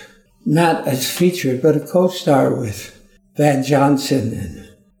with, not as featured, but a co-star with Van Johnson and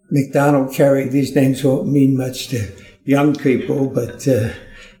McDonald Carey. These names won't mean much to young people, but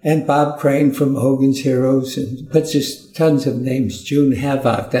and Bob Crane from Hogan's Heroes, but just tons of names. June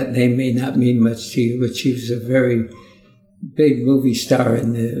Havoc, that name may not mean much to you, but she was a very big movie star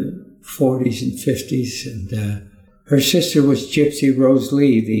in the 40s and 50s, and her sister was Gypsy Rose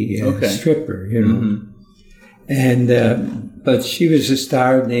Lee, the stripper, Mm-hmm. And but she was a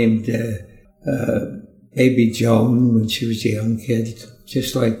star named Baby Joan when she was a young kid,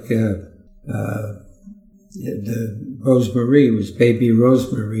 just like the Rosemarie was Baby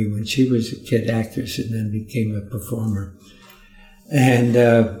Rosemarie when she was a kid actress and then became a performer. And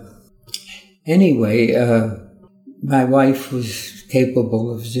anyway, my wife was capable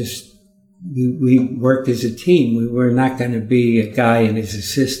of we worked as a team. We were not going to be a guy and his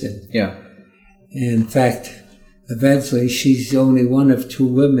assistant. Yeah. In fact, eventually, she's only one of 2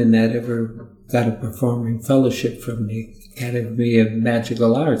 women that ever got a performing fellowship from the Academy of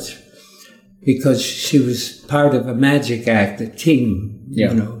Magical Arts, because she was part of a magic act, a team,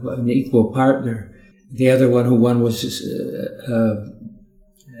 an equal partner. The other one who won was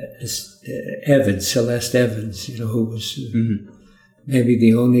Celeste Evans, who was maybe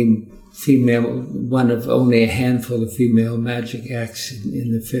the only female, one of only a handful of female magic acts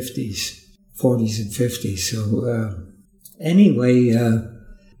in the 40s and 50s. So anyway,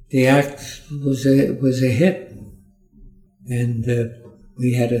 the act was a hit, and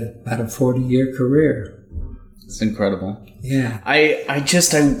we had about a 40-year career. It's incredible. Yeah. I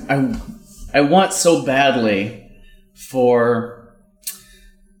want so badly for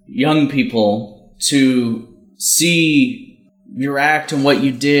young people to see your act and what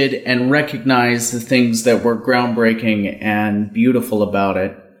you did and recognize the things that were groundbreaking and beautiful about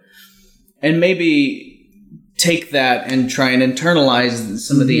it. And maybe take that and try and internalize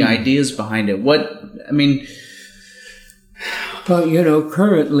some of the ideas behind it. Well,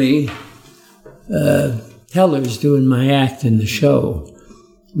 currently, Teller's doing my act in the show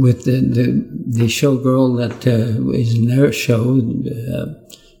with the showgirl that is in their show,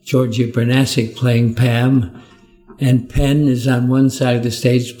 Georgia Bernasic playing Pam, and Penn is on one side of the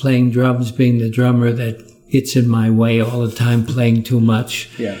stage playing drums, being the drummer that gets in my way all the time, playing too much.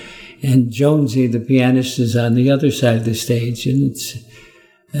 Yeah. And Jonesy, the pianist, is on the other side of the stage, and it's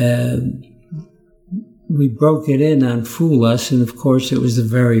we broke it in on Fool Us, and of course it was the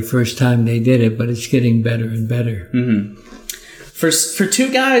very first time they did it, but it's getting better and better. Mm-hmm. For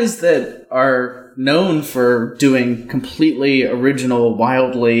two guys that are known for doing completely original,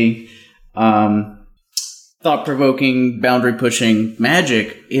 wildly thought-provoking, boundary-pushing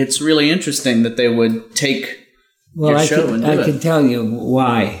magic, it's really interesting that they would take your show and do it. I can tell you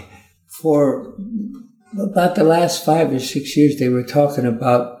why. For about the last 5 or 6 years, they were talking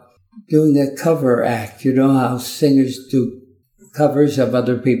about doing a cover act. You know how singers do covers of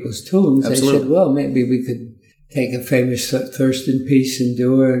other people's tunes? Absolutely. They said, well, maybe we could take a famous Thurston piece and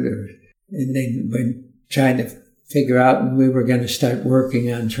do it. And they were trying to figure out, and we were going to start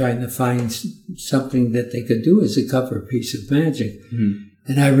working on trying to find something that they could do as a cover piece of magic. Mm-hmm.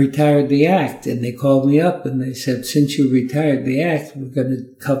 And I retired the act, and they called me up, and they said, since you retired the act, we're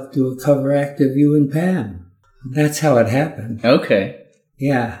going to do a cover act of you and Pam. And that's how it happened. Okay.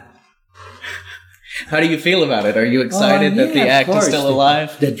 Yeah. How do you feel about it? Are you excited that the act is still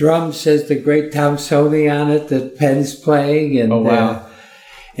alive? The drum says the great Tom Sony on it that Penn's playing. And, oh, wow.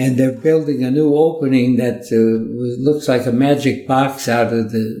 And they're building a new opening that looks like a magic box out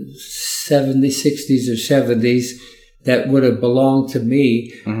of the 60s or 70s. That would have belonged to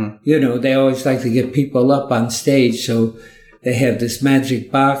me. Mm-hmm. You know, they always like to get people up on stage, so they have this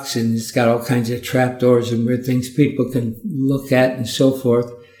magic box, and it's got all kinds of trapdoors and weird things people can look at and so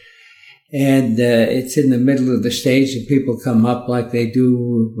forth. And it's in the middle of the stage, and people come up like they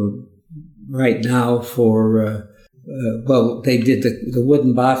do right now for... they did the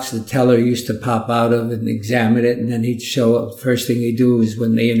wooden box the teller used to pop out of and examine it, and then he'd show up. First thing he'd do is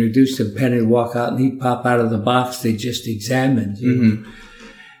when they introduced him, Penn would walk out and he'd pop out of the box they just examined. Mm-hmm.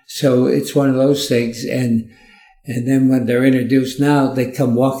 So it's one of those things. And then when they're introduced now, they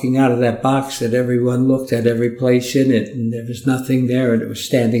come walking out of that box that everyone looked at every place in it, and there was nothing there, and it was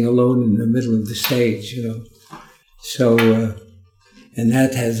standing alone in the middle of the stage, you know. So... and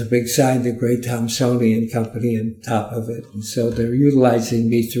that has a big sign, the great Tom Sony and Company, on top of it. And so they're utilizing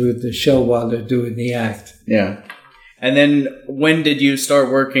me through the show while they're doing the act. Yeah. And then when did you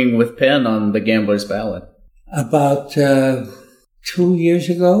start working with Penn on The Gambler's Ballad? About 2 years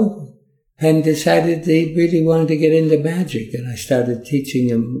ago. Penn decided they really wanted to get into magic. And I started teaching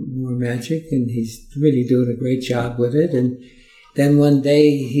him more magic, and he's really doing a great job with it. And then one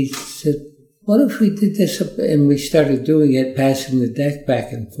day he said, what if we did this? And we started doing it, passing the deck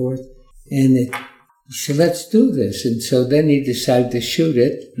back and forth. And he said, let's do this. And so then he decided to shoot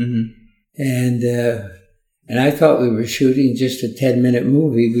it. Mm-hmm. And I thought we were shooting just a 10-minute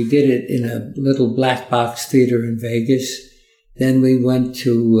movie. We did it in a little black box theater in Vegas. Then we went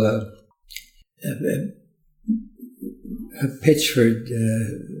to Pittsford.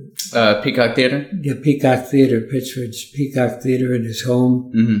 Peacock Theater? Yeah, Peacock Theater, Pittsford's Peacock Theater in his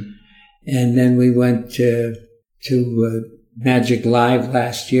home. Mm-hmm. And then we went to Magic Live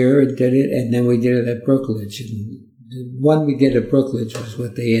last year and did it, and then we did it at Brookledge. And the one we did at Brookledge was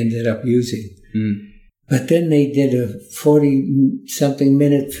what they ended up using. Mm. But then they did a 40-something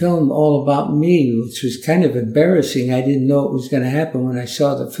minute film all about me, which was kind of embarrassing. I didn't know it was going to happen. When I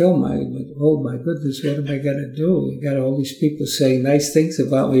saw the film, I went, oh my goodness, what am I going to do? We got all these people saying nice things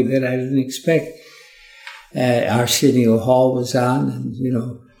about me that I didn't expect. Arsenio Hall was on, and, you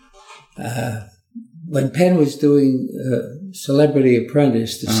know, when Penn was doing Celebrity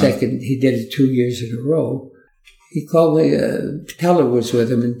Apprentice, the second, he did it 2 years in a row, he called me, Teller was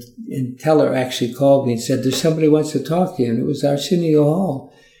with him, and Teller actually called me and said, there's somebody who wants to talk to you, and it was Arsenio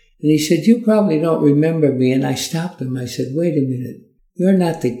Hall. And he said, you probably don't remember me, and I stopped him. I said, wait a minute, you're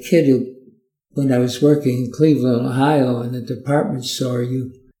not the kid who, when I was working in Cleveland, Ohio, in the department store,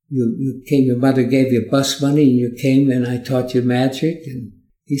 you came, your mother gave you bus money, and you came and I taught you magic, and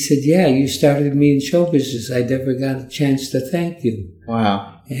he said, yeah, you started me in show business. I never got a chance to thank you.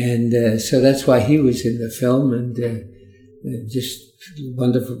 Wow. And so that's why he was in the film, and just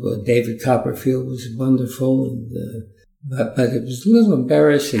wonderful. David Copperfield was wonderful, and but it was a little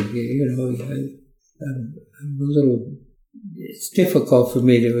embarrassing, you know. I'm a little it's difficult for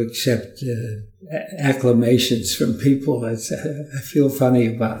me to accept acclamations from people. I feel funny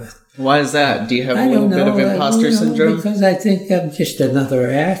about it. Why is that? Do you have a little bit of imposter syndrome? Because I think I'm just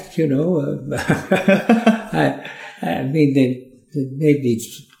another act, I mean, they maybe,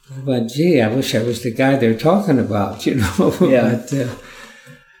 well, gee, I wish I was the guy they're talking about, Yeah.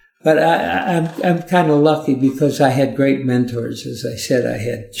 But I'm kind of lucky because I had great mentors. As I said, I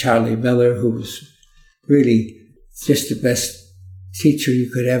had Charlie Miller, who was really just the best teacher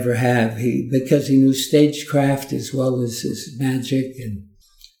you could ever have. Because he knew stagecraft as well as his magic. And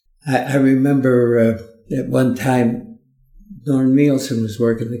I remember at one time, Norman Nielsen was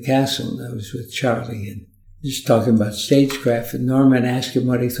working the castle, and I was with Charlie and just talking about stagecraft. And Norman asked him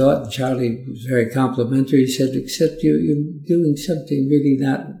what he thought, and Charlie was very complimentary. He said, except you're doing something really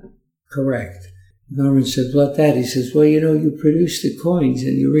not correct. Norman said, what that? He says, well, you produce the coins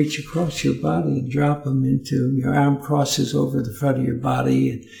and you reach across your body and drop them into, your arm crosses over the front of your body,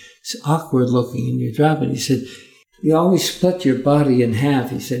 and it's awkward looking, and you drop it. He said, you always split your body in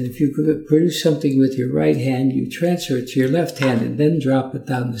half. He said, if you could produce something with your right hand, you transfer it to your left hand and then drop it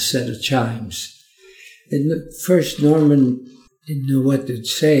down the set of chimes. And at first, Norman didn't know what to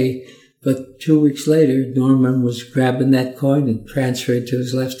say, but 2 weeks later, Norman was grabbing that coin and transferring it to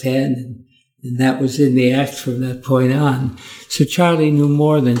his left hand, and that was in the act from that point on. So Charlie knew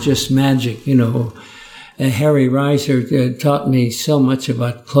more than just magic, Harry Reiser taught me so much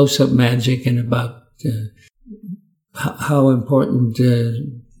about close-up magic and about how important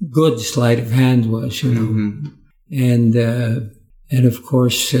good sleight of hand was, Mm-hmm. And of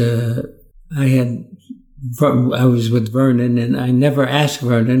course, I was with Vernon, and I never asked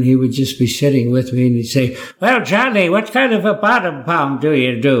Vernon. He would just be sitting with me, and he'd say, well, Johnny, what kind of a bottom palm do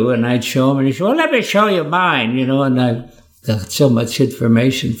you do? And I'd show him, and he'd say, well, let me show you mine, and I got so much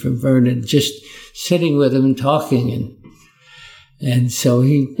information from Vernon just sitting with him and talking. And so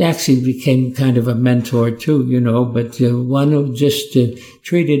he actually became kind of a mentor too, but one who just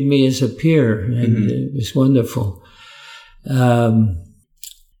treated me as a peer, and Mm-hmm. it was wonderful.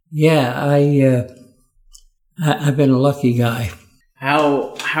 I've been a lucky guy.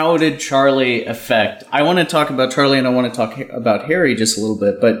 How did Charlie affect? I want to talk about Charlie and I want to talk about Harry just a little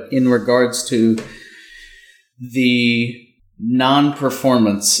bit, but in regards to the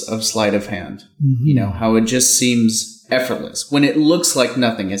non-performance of sleight of hand, Mm-hmm. how it just seems effortless when it looks like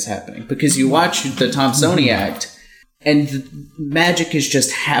nothing is happening, because you watch the Thompsoniac and the magic is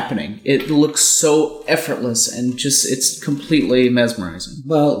just happening. It looks so effortless and it's completely mesmerizing.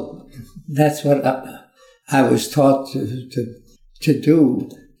 Well, that's what I was taught to do,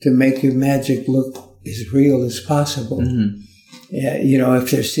 to make your magic look as real as possible. Mm-hmm.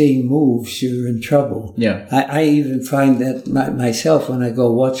 If they're seeing moves, you're in trouble. Yeah. I even find that myself when I go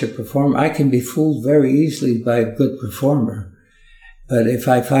watch a performer, I can be fooled very easily by a good performer. But if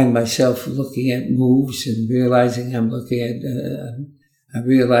I find myself looking at moves and realizing I'm looking at, I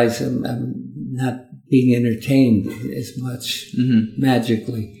realize I'm not being entertained as much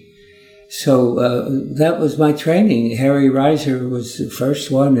magically. So that was my training. Harry Reiser was the first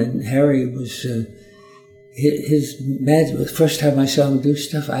one, and Harry was his magic. The first time I saw him do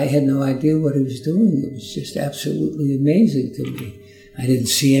stuff, I had no idea what he was doing. It was just absolutely amazing to me. I didn't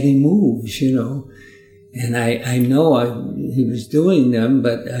see any moves, and I know he was doing them,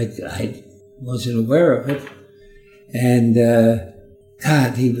 but I wasn't aware of it. And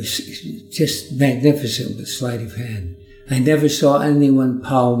God, he was just magnificent with sleight of hand. I never saw anyone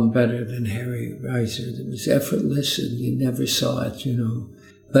palm better than Harry Reiser. It was effortless, and you never saw it,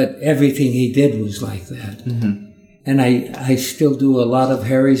 But everything he did was like that. Mm-hmm. And I still do a lot of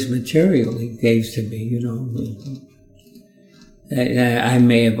Harry's material he gave to me, I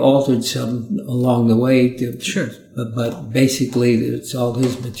may have altered some along the way. Sure. But basically, it's all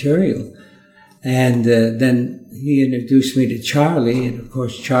his material. And then he introduced me to Charlie, and of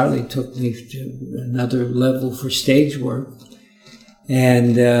course Charlie took me to another level for stage work.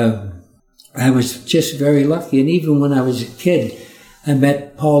 And I was just very lucky. And even when I was a kid, I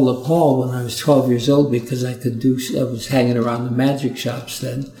met Paul LaPaul when I was 12 years old because I was hanging around the magic shops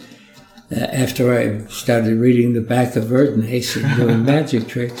then. After I started reading the back of Erdnase and doing magic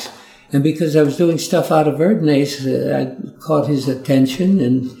tricks. And because I was doing stuff out of Erdnase, I caught his attention,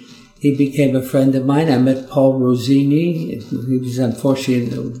 and he became a friend of mine. I met Paul Rossini. He was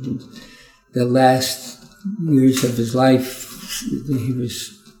unfortunately in the last years of his life. He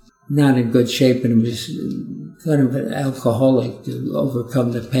was not in good shape, and he was kind of an alcoholic to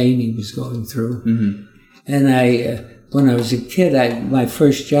overcome the pain he was going through. Mm-hmm. And when I was a kid, my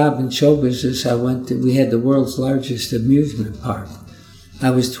first job in show business, we had the world's largest amusement park. I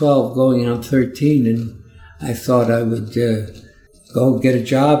was 12 going on 13, and I thought I would go get a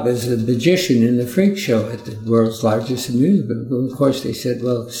job as a magician in the freak show at the world's largest amusement. Of course, they said,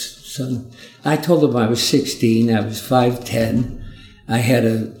 well, son, I told them I was 16, I was 5'10". I had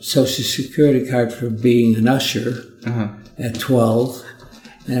a Social Security card for being an usher at 12.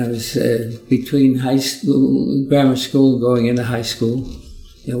 And I was between high school, grammar school, and going into high school.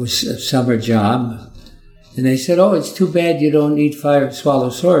 It was a summer job. And they said, oh, it's too bad you don't need fire to swallow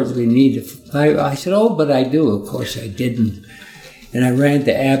swords. We need a fire. I said, oh, but I do. Of course I didn't. And I ran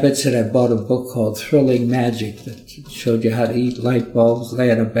to Abbott's and I bought a book called Thrilling Magic that showed you how to eat light bulbs,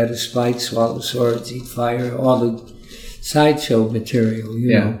 lay on a bed of spikes, swallow swords, eat fire, all the sideshow material,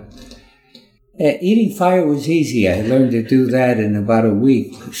 you know. Eating fire was easy. I learned to do that in about a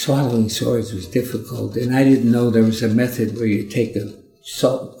week. Swallowing swords was difficult. And I didn't know there was a method where you take a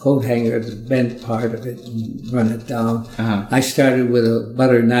coat hanger, the bent part of it, and run it down. I started with a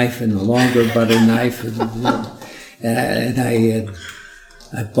butter knife and a longer butter knife. And I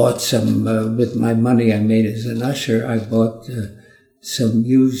bought some, with my money I made as an usher, I bought some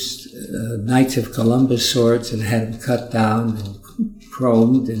used Knights of Columbus swords and had them cut down and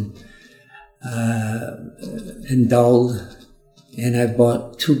chromed and dulled. And I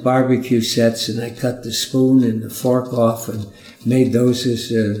bought 2 barbecue sets and I cut the spoon and the fork off and made those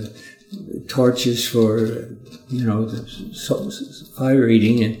as torches for, the fire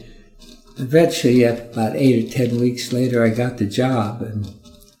eating. And eventually, about 8 or 10 weeks later, I got the job. And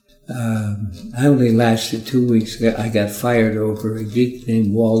I only lasted 2 weeks. I got fired over a geek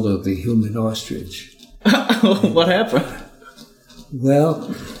named Waldo the Human Ostrich. What happened?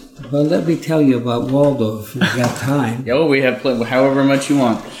 Well, let me tell you about Waldo if you've got time. We have however much you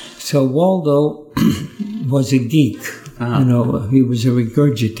want. So Waldo was a geek. He was a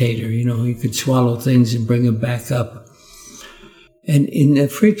regurgitator. He could swallow things and bring them back up. And in the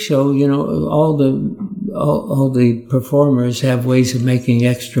freak show, all the performers have ways of making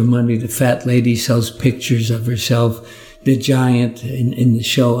extra money. The fat lady sells pictures of herself. The giant in the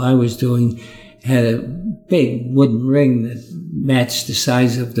show I was doing had a big wooden ring that matched the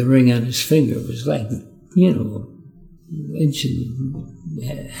size of the ring on his finger. It was like, inch and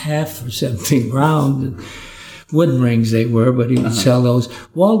a half or something round. Wooden rings they were, but he would sell those.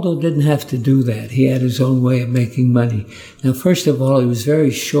 Waldo didn't have to do that. He had his own way of making money. Now, first of all, he was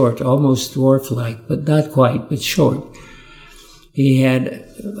very short, almost dwarf-like, but not quite, but short. He had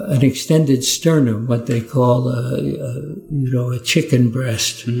an extended sternum, what they call a chicken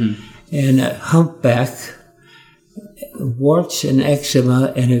breast, and a humpback, warts and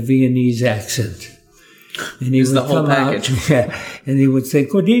eczema, and a Viennese accent. And he would the whole come package. out, and he would say,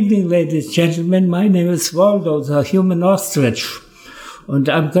 "Good evening, ladies and gentlemen. My name is Waldo, the Human Ostrich, and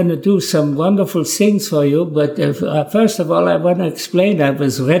I'm going to do some wonderful things for you. But first of all, I want to explain I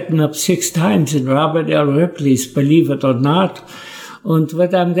was written up 6 times in Robert L. Ripley's Believe It or Not. And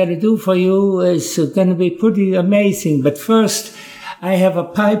what I'm going to do for you is going to be pretty amazing. But first, I have a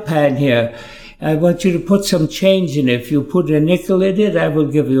pie pan here. I want you to put some change in it. If you put a nickel in it, I will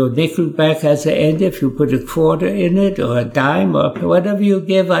give you a nickel back as an end. If you put a quarter in it or a dime or whatever you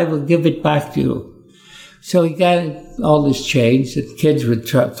give, I will give it back to you." So he got all this change. The kids would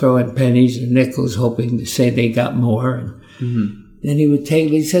throw in pennies and nickels, hoping to say they got more. Then he would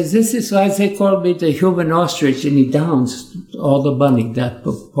he says, "This is why they call me the Human Ostrich," and he downs all the money, that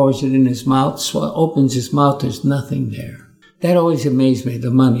pours it in his mouth, opens his mouth, there's nothing there. That always amazed me,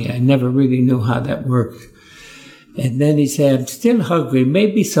 the money. I never really knew how that worked. And then he said, "I'm still hungry,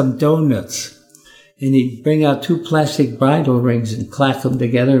 maybe some donuts." And he'd bring out 2 plastic bridle rings and clack them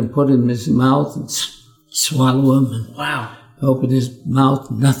together and put them in his mouth and swallow them. And open his mouth,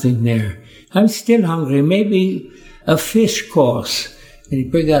 nothing there. "I'm still hungry, maybe a fish course." And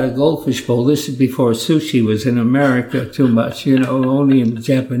he'd bring out a goldfish bowl. This is before sushi was in America too much, only in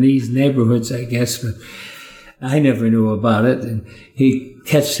Japanese neighborhoods, I guess. But I never knew about it. And he'd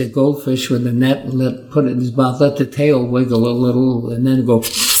catch the goldfish with the net and put it in his mouth, let the tail wiggle a little, and then go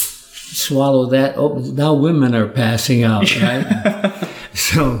swallow that. Oh, now women are passing out, right?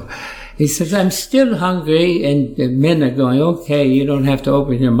 So he says, "I'm still hungry," and the men are going, "Okay, you don't have to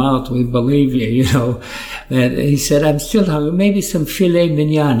open your mouth. We believe you, And he said, "I'm still hungry. Maybe some filet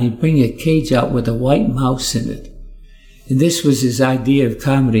mignon." He'd bring a cage out with a white mouse in it. And this was his idea of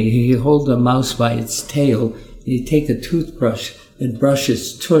comedy. He'd hold the mouse by its tail. He'd take a toothbrush and brush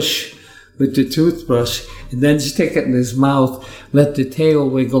its tush with the toothbrush and then stick it in his mouth, let the tail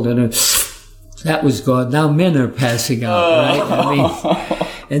wiggle, and that was gone. Now men are passing out, right?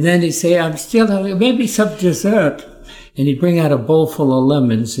 And then he'd say, "I'm still hungry, maybe some dessert." And he'd bring out a bowl full of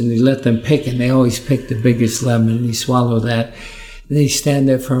lemons and he'd let them pick, and they always picked the biggest lemon, and he'd swallow that. And they stand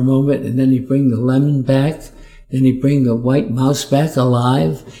there for a moment, and then he'd bring the lemon back. Then he'd bring the white mouse back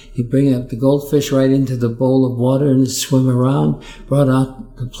alive. He'd bring up the goldfish right into the bowl of water and it'd swim around. Brought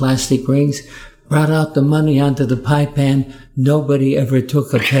out the plastic rings. Brought out the money onto the pie pan. Nobody ever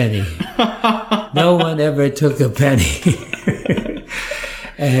took a penny. No one ever took a penny.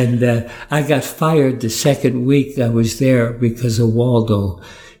 And I got fired the second week I was there because of Waldo.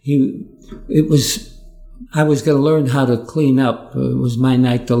 I was going to learn how to clean up. It was my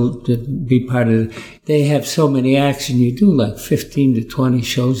night to be part of it. They have so many acts, and you do like 15 to 20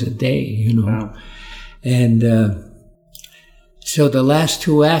 shows a day, you know. Wow. And so the last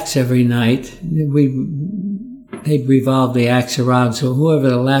 2 acts every night, they'd revolve the acts around. So whoever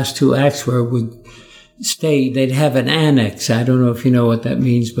the last 2 acts were would stay. They'd have an annex. I don't know if you know what that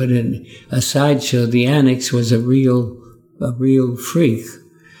means, but in a sideshow, the annex was a real freak.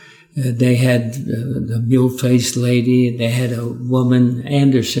 They had the mule-faced lady. They had a woman,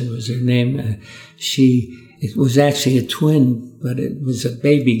 Anderson was her name. It was actually a twin, but it was a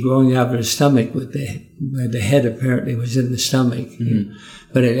baby growing out of her stomach where the head apparently was in the stomach. Mm-hmm.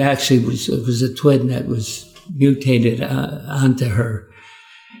 But it actually was a twin that was mutated onto her.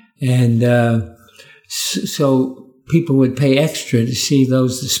 And so people would pay extra to see the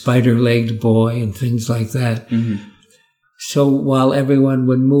spider-legged boy and things like that. Mm-hmm. So while everyone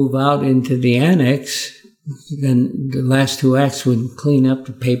would move out into the annex, then the last 2 acts would clean up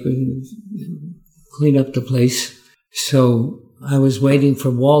the paper, clean up the place. So I was waiting for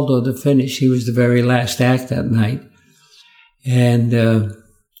Waldo to finish. He was the very last act that night. And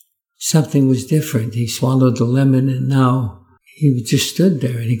something was different. He swallowed the lemon, and now he just stood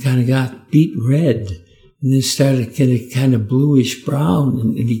there, and he kind of got beet red. And then started getting kind of bluish brown,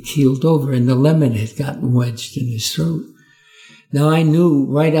 and he keeled over, and the lemon had gotten wedged in his throat. Now I knew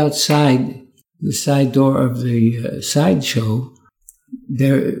right outside the side door of the sideshow,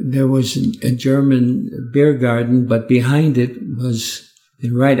 there was a German beer garden, but behind it was,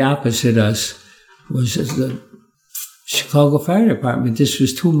 and right opposite us, was the Chicago Fire Department. This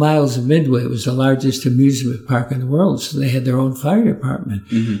was 2 miles of Midway. It was the largest amusement park in the world, so they had their own fire department.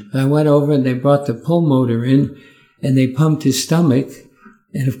 Mm-hmm. I went over and they brought the pulmotor in, and they pumped his stomach,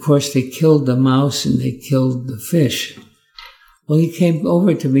 and of course they killed the mouse and they killed the fish. Well, he came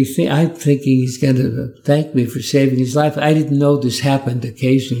over to me, I'm thinking he's going to thank me for saving his life. I didn't know this happened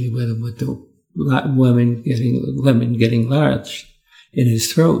occasionally with him, with the lemon getting lodged in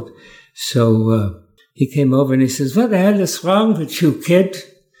his throat. So he came over and he says, "What the hell is wrong with you, kid?"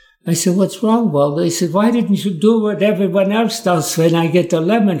 I said, "What's wrong, Waldo?" He said, "Why didn't you do what everyone else does when I get the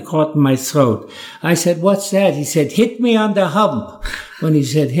lemon caught in my throat?" I said, "What's that?" He said, "Hit me on the hump." When he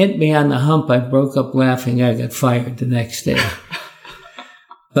said, "Hit me on the hump," I broke up laughing. I got fired the next day.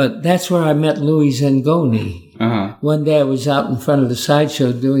 But that's where I met Louis Zangoni. Uh-huh. One day I was out in front of the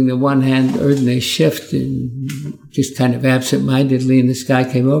sideshow doing the one-hand Erdnase shift, and just kind of absent-mindedly, and this guy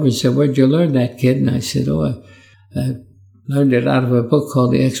came over and said, "Where'd you learn that, kid?" And I said, I learned it out of a book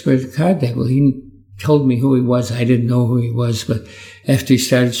called The Expert Card Table. He told me who he was. I didn't know who he was, but after he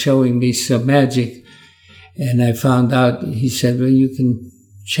started showing me some magic, and I found out, he said, "Well, you can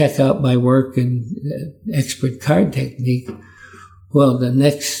check out my work in expert card technique." Well, the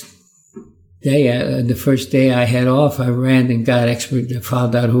next day, the first day I had off, I ran and got expert and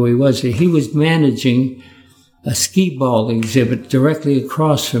found out who he was. He was managing a skee ball exhibit directly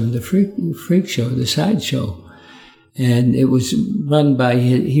across from the freak show, the sideshow. And it was run by,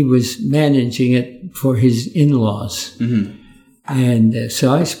 he was managing it for his in-laws. Mm-hmm. And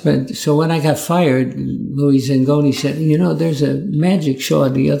so when I got fired, Louis Zangoni said, "There's a magic show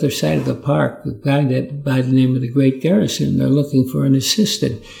on the other side of the park, a guy by the name of the Great Garrison. They're looking for an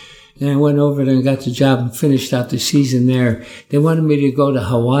assistant." And I went over there and got the job and finished out the season there. They wanted me to go to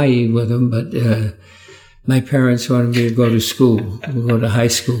Hawaii with them, but my parents wanted me to go to high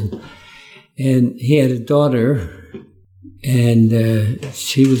school. And he had a daughter, and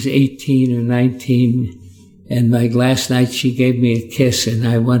she was 18 or 19. And last night she gave me a kiss, and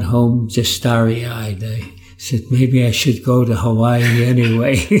I went home just starry-eyed. I said, maybe I should go to Hawaii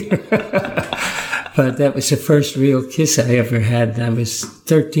anyway. But that was the first real kiss I ever had. I was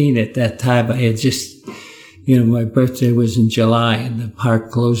 13 at that time. I had just, my birthday was in July, and the park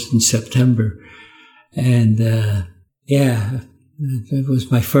closed in September. And, that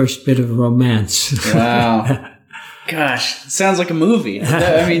was my first bit of romance. Wow. Gosh, it sounds like a movie.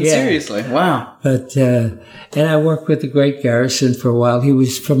 I mean, yeah. Seriously. Wow. But, and I worked with the Great Garrison for a while. He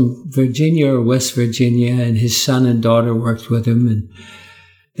was from Virginia or West Virginia, and his son and daughter worked with him. And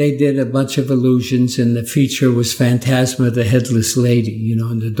they did a bunch of illusions, and the feature was Phantasma, the Headless Lady,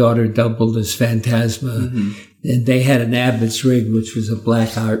 and the daughter doubled as Phantasma. Mm-hmm. And they had an Abbott's rig, which was a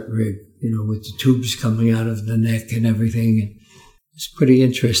black art rig, with the tubes coming out of the neck and everything. And it's pretty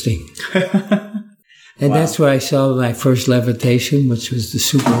interesting. And wow. That's where I saw my first levitation, which was the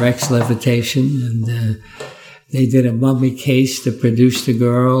Super X levitation. And they did a mummy case to produce the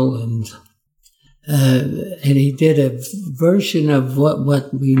girl. And he did a version of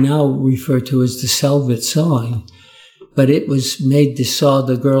what we now refer to as the Selvit sawing. But it was made to saw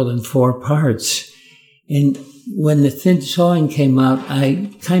the girl in 4 parts. And when the thin sawing came out, I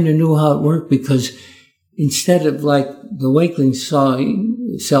kind of knew how it worked, because instead of like the Wakeling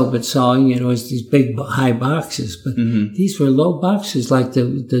sawing, Selvit sawing, it's these big high boxes, but these were low boxes like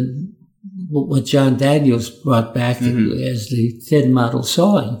what John Daniels brought back as the thin model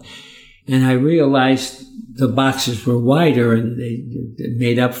sawing. And I realized the boxes were wider, and they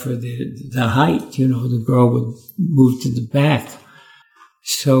made up for the height. The girl would move to the back.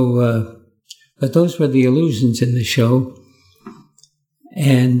 So, but those were the illusions in the show.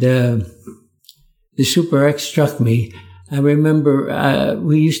 And the Super X struck me. I remember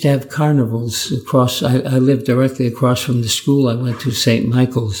we used to have carnivals across. I lived directly across from the school I went to, St.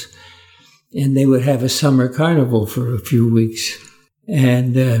 Michael's. And they would have a summer carnival for a few weeks.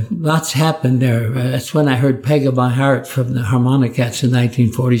 And lots happened there. That's when I heard Peg of My Heart from the Harmonicats in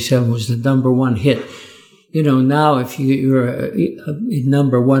 1947 was the #1 hit. Now if you're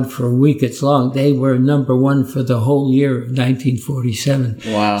number 1 for a week, it's long. They were #1 for the whole year of 1947.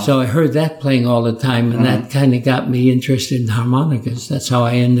 Wow. So I heard that playing all the time, and that kind of got me interested in harmonicas. That's how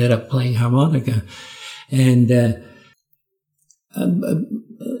I ended up playing harmonica. And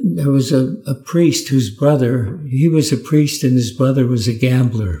there was a priest whose brother, he was a priest and his brother was a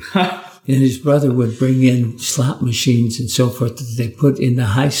gambler. And his brother would bring in slot machines and so forth that they put in the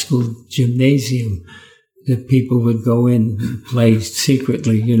high school gymnasium that people would go in and play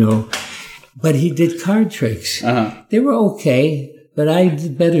secretly, But he did card tricks. They were okay, but I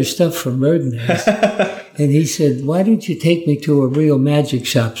did better stuff for Murdenaz. And he said, why don't you take me to a real magic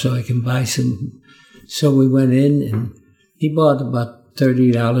shop so I can buy some? So we went in, and he bought about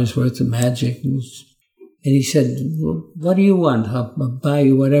 $30 worth of magic. And he said, well, what do you want? I'll buy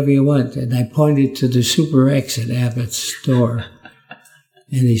you whatever you want. And I pointed to the Super X at Abbott's store.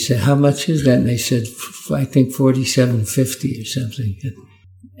 And he said, how much is that? And they said, I think $47.50 or something.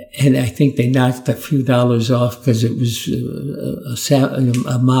 And I think they knocked a few dollars off because it was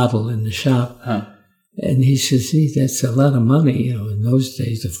a model in the shop. And he says, that's a lot of money, in those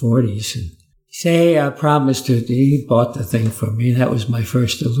days, the 40s. And he said, hey, I promised to. He bought the thing for me. That was my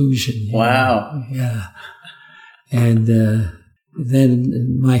first illusion. Wow. Yeah. And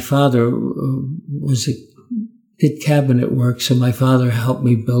then my father did cabinet work, so my father helped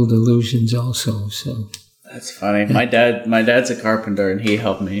me build illusions also. So that's funny. My dad's a carpenter, and he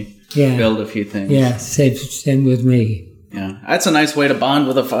helped me build a few things. Yeah, same with me. Yeah, that's a nice way to bond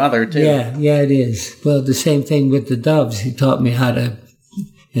with a father too. Yeah, it is. Well, the same thing with the doves. He taught me how to.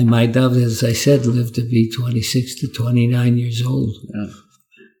 And my doves, as I said, lived to be 26 to 29 years old. Yeah.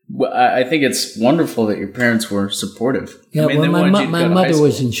 Well, I think it's wonderful that your parents were supportive. Yeah, my mother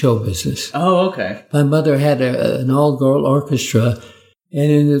was in show business. Oh, okay. My mother had an all-girl orchestra,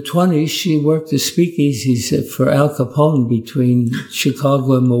 and in the 20s, she worked as speakeasies for Al Capone between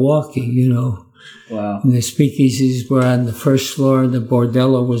Chicago and Milwaukee, Wow. And the speakeasies were on the first floor, and the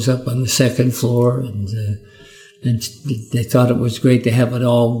bordello was up on the second floor, and they thought it was great to have an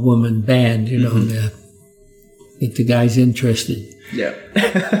all-woman band, to get the guys interested. Yeah.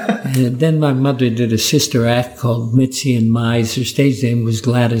 And then my mother did a sister act called Mitzi and Mize. Her stage name was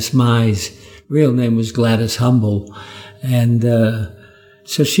Gladys Mize. Real name was Gladys Humble. And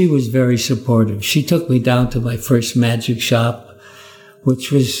so she was very supportive. She took me down to my first magic shop,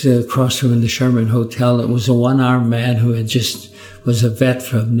 which was across from the Sherman Hotel. It was a one-armed man who was a vet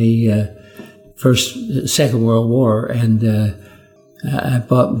from the Second World War. And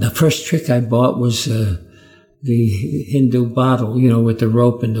the first trick I bought was the Hindu bottle, with the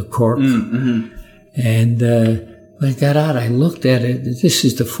rope and the cork. Mm-hmm. And when I got out, I looked at it. This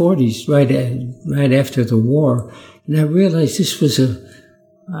is the 40s, right after the war. And I realized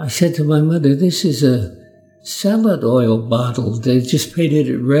I said to my mother, this is a salad oil bottle. They just painted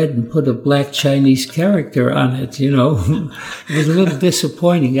it red and put a black Chinese character on it, It was a little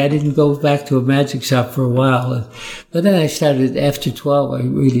disappointing. I didn't go back to a magic shop for a while. But then after 12, I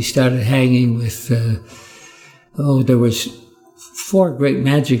really started hanging with... there was 4 great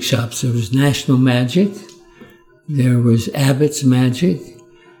magic shops. There was National Magic, there was Abbott's Magic,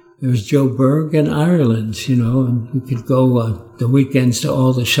 there was Joe Berg and Ireland's, and we could go the weekends to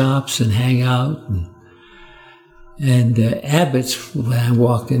all the shops and hang out. And Abbott's, when I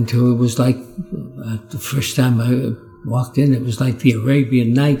walked into, it was like, the first time I walked in, it was like the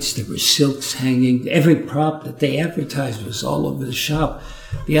Arabian Nights. There were silks hanging. Every prop that they advertised was all over the shop.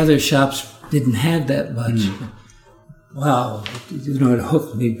 The other shops didn't have that much. Wow, it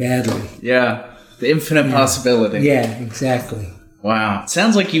hooked me badly. Yeah, the infinite possibility. Yeah, exactly. Wow.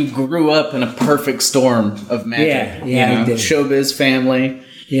 Sounds like you grew up in a perfect storm of magic. Yeah, I did. Showbiz family.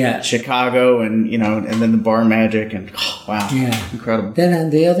 Yeah. Chicago and then the bar magic and wow. Yeah. Incredible. Then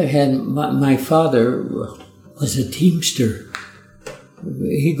on the other hand, my father was a teamster.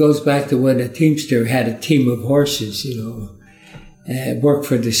 He goes back to when a teamster had a team of horses, worked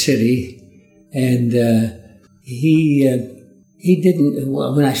for the city. And he didn't,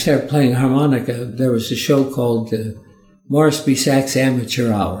 when I started playing harmonica, there was a show called Morris B. Sachs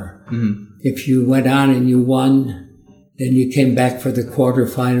Amateur Hour. Mm-hmm. If you went on and you won, then you came back for the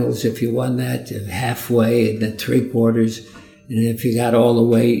quarterfinals. If you won that, halfway and then three-quarters. And if you got all the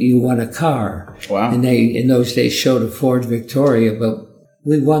way, you won a car. Wow. And they, in those days, showed a Ford Victoria, but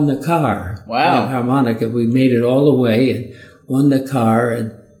we won the car. Wow. Harmonica. We made it all the way and won the car.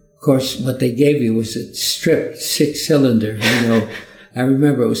 And, of course, what they gave you was a stripped six-cylinder, I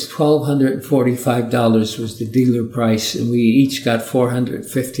remember it was $1,245 was the dealer price, and we each got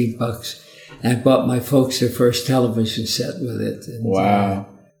 $450. I bought my folks their first television set with it. And, wow.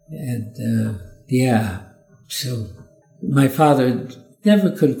 So my father never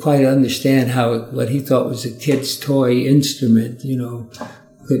could quite understand what he thought was a kid's toy instrument,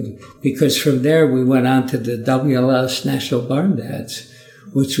 because from there we went on to the WLS National Barn Dance,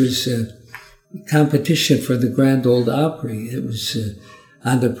 which was a competition for the Grand Ole Opry. It was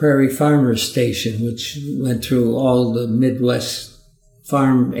on the Prairie Farmers Station, which went through all the Midwest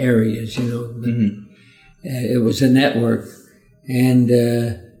farm areas, Mm-hmm. It was a network. And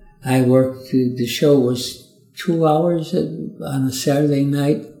I worked, the show was 2 hours on a Saturday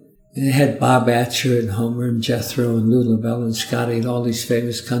night. And it had Bob Atcher and Homer and Jethro and Lou LaBelle and Scotty and all these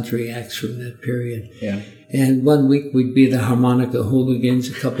famous country acts from that period. Yeah. And 1 week we'd be the Harmonica Hooligans.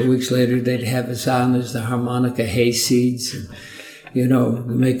 A couple of weeks later they'd have us on as the Harmonica Hayseeds, and,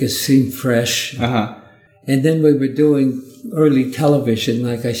 make us seem fresh. Uh-huh. And then we were doing early television.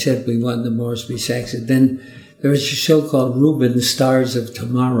 Like I said, we won the Morris B. Sachs. And then there was a show called Reuben, the Stars of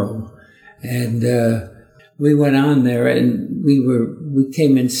Tomorrow. And we went on there and we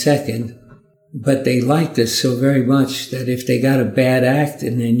came in second, but they liked us so very much that if they got a bad act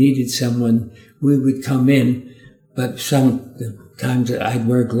and they needed someone, we would come in. But sometimes I'd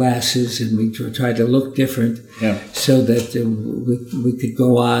wear glasses and we tried to look different, so that we could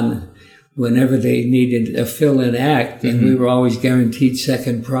go on whenever they needed a fill-in act, and we were always guaranteed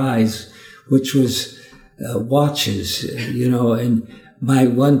second prize, which was watches, and my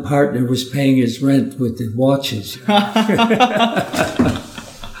one partner was paying his rent with the watches.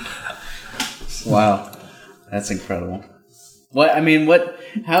 Wow, that's incredible.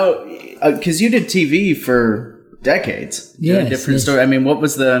 Because you did TV for decades. Yeah, different story. I mean, what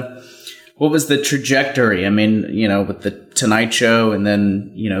was the trajectory? I mean, with the Tonight Show and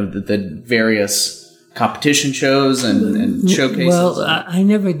then, the various competition shows and showcases. Well, I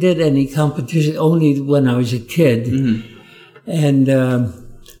never did any competition, only when I was a kid. Mm-hmm. And,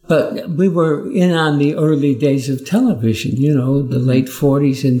 but we were in on the early days of television, the late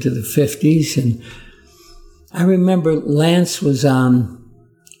 40s into the 50s. And I remember Lance was on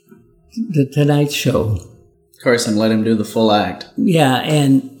the Tonight Show. Carson let him do the full act. Yeah,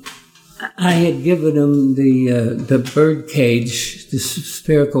 and I had given him the bird cage, the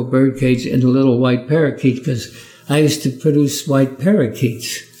spherical bird cage, and a little white parakeet, because I used to produce white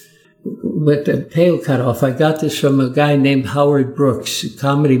parakeets with the tail cut off. I got this from a guy named Howard Brooks, a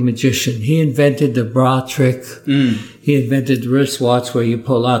comedy magician. He invented the bra trick. He invented the wristwatch where you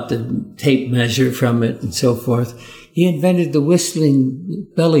pull out the tape measure from it and so forth. He invented the whistling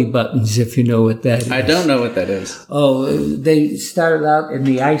belly buttons, if you know what that is. I don't know what that is. Oh, they started out in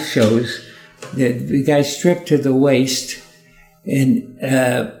the ice shows. The guy stripped to the waist, and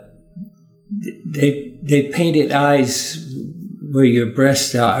they painted eyes where your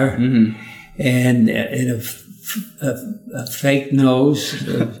breasts are, and a fake nose,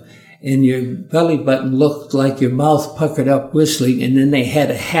 and your belly button looked like your mouth puckered up whistling, and then they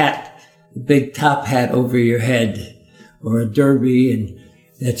had a hat, a big top hat over your head, or a derby, and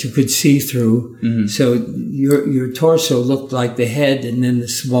that you could see through. Mm-hmm. So your torso looked like the head and then the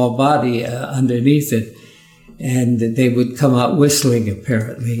small body underneath it. And they would come out whistling,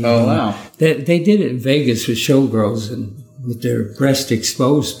 apparently. Oh, wow. They did it in Vegas with showgirls and with their breast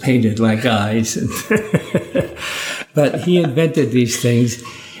exposed, painted like eyes. But he invented these things.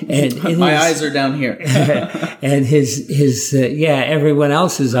 And my eyes are down here. And everyone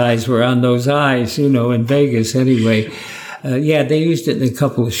else's eyes were on those eyes, in Vegas anyway. They used it in a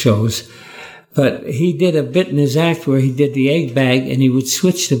couple of shows. But he did a bit in his act where he did the egg bag, and he would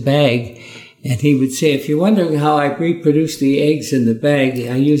switch the bag, and he would say, if you're wondering how I reproduce the eggs in the bag,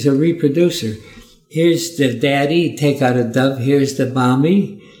 I use a reproducer. Here's the daddy, he'd take out a dove, here's the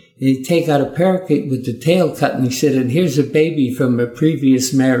mommy, and he'd take out a parakeet with the tail cut, and he said, and here's a baby from a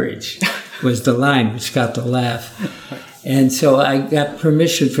previous marriage, was the line, which got the laugh. And so I got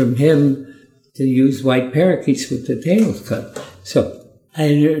permission from him to use white parakeets with the tails cut. So I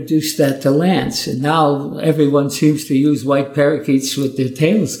introduced that to Lance, and now everyone seems to use white parakeets with their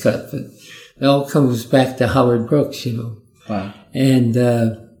tails cut, but it all comes back to Howard Brooks, Wow. And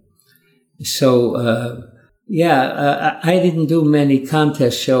I didn't do many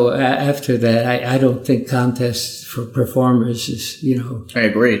contest shows after that. I don't think contests for performers is, I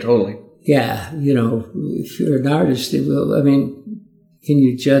agree, totally. Yeah, if you're an artist, can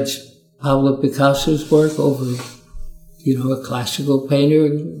you judge Pablo Picasso's work over, a classical painter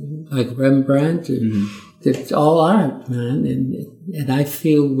like Rembrandt? It's all art, man. And I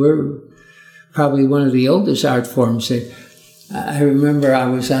feel we're probably one of the oldest art forms. I remember I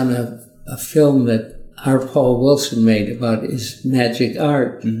was on a film that R. Paul Wilson made about his magic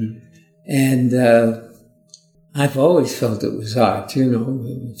art. And I've always felt it was art,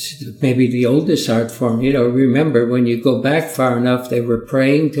 It's maybe the oldest art form. Remember, when you go back far enough, they were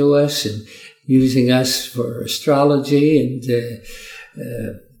praying to us and using us for astrology and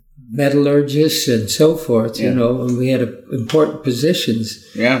metallurgists and so forth, and we had important positions.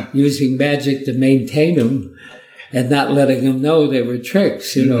 Yeah. Using magic to maintain them and not letting them know they were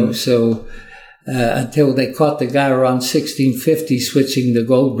tricks, So until they caught the guy around 1650 switching the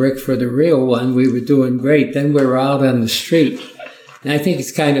gold brick for the real one, we were doing great. Then we were out on the street. And I think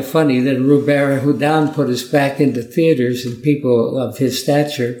it's kind of funny that Robert Houdin put us back into theaters and people of his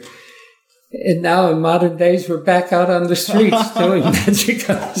stature. And now in modern days, we're back out on the streets doing magic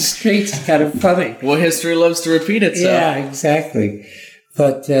on the streets. It's kind of funny. Well, history loves to repeat itself. Yeah, exactly.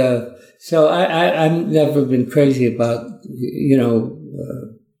 But so I've never been crazy about,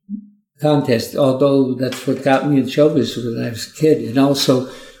 contests, although that's what got me in show business when I was a kid. And also,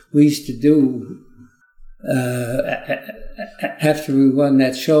 we used to do, after we won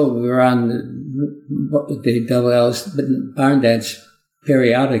that show, we were on the Double L's Barn Dance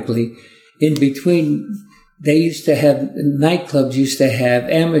periodically. In between, nightclubs used to have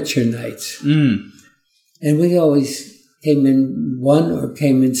amateur nights. And we always came in one or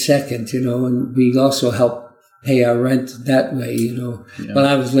came in second, and we also helped pay our rent that way, Yeah. Well,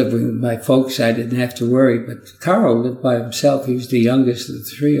 I was living with my folks, I didn't have to worry, but Carl lived by himself. He was the youngest of the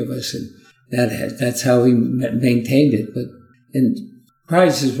three of us, and that's how he maintained it. And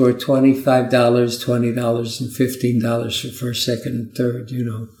prizes were $25, $20, and $15 for first, second, and third,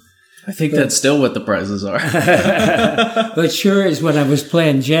 I think that's still what the prizes are. But sure is when I was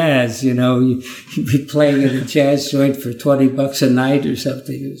playing jazz, you'd be playing at a jazz joint for $20 a night or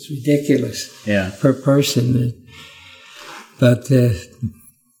something. It was ridiculous. Yeah. Per person. But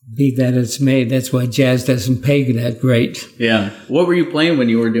be that as may, that's why jazz doesn't pay that great. Yeah. What were you playing when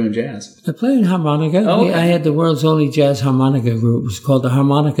you were doing jazz? I played harmonica. Oh, okay. I had the world's only jazz harmonica group. It was called the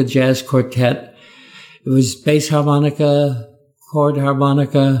Harmonica Jazz Quartet. It was bass harmonica, chord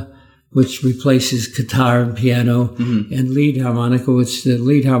harmonica, which replaces guitar and piano, and lead harmonica, which the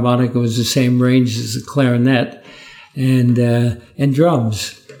lead harmonica was the same range as the clarinet, and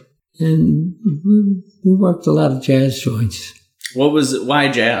drums. And we worked a lot of jazz joints. Why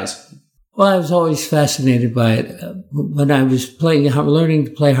jazz? Well, I was always fascinated by it. When I was learning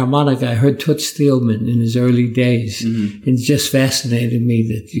to play harmonica, I heard Toots Thielemans in his early days. And it just fascinated me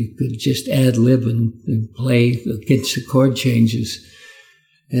that you could just ad-lib and play against the chord changes.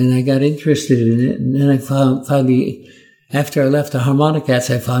 And I got interested in it. And then I finally, after I left the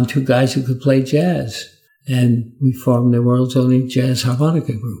Harmonicats, I found two guys who could play jazz. And we formed the world's only jazz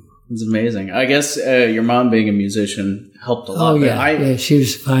harmonica group. It's amazing. I guess your mom being a musician helped a lot. Oh, yeah. She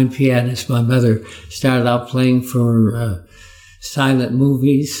was a fine pianist. My mother started out playing for silent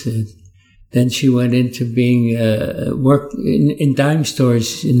movies. And then she went into being worked in dime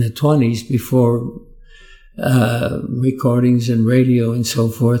stores in the 1920s before recordings and radio and so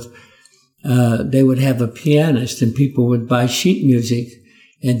forth. They would have a pianist and people would buy sheet music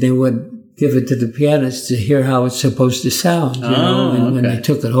and they would give it to the pianist to hear how it's supposed to sound, and when they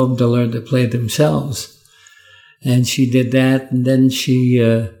took it home to learn to play themselves. And she did that, and then she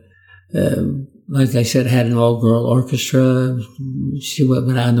like I said, had an all-girl orchestra. She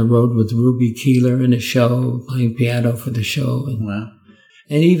went on the road with Ruby Keeler in a show, playing piano for the show. Wow.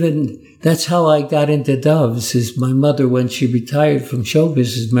 And even that's how I got into Doves, is my mother, when she retired from show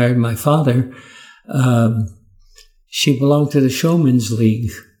business, married my father, she belonged to the Showman's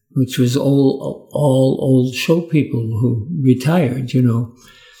League, which was all old show people who retired, you know.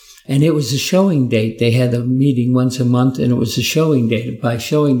 And it was a showing date. They had a meeting once a month, and it was a showing date. By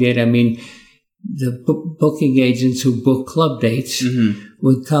showing date, I mean the booking agents who book club dates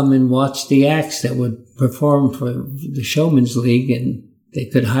would come and watch the acts that would perform for the Showman's League, and they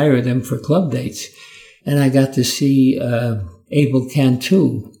could hire them for club dates. And I got to see Abel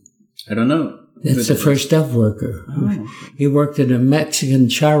Cantu. I don't know. That's the first Dove worker. Oh. He worked in a Mexican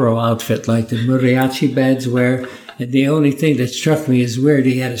charro outfit like the mariachi bands wear. And the only thing that struck me as weird,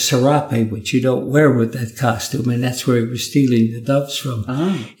 he had a serape, which you don't wear with that costume. And that's where he was stealing the doves from.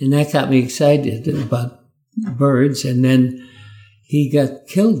 And that got me excited about birds. And then he got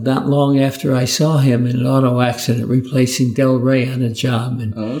killed not long after I saw him in an auto accident replacing Del Rey on a job.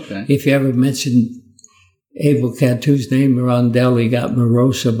 And if you ever mention Abel Cantu's name around Del, he got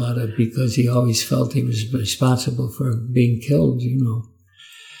morose about it because he always felt he was responsible for being killed, you know.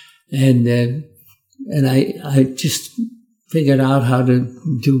 And I just figured out how to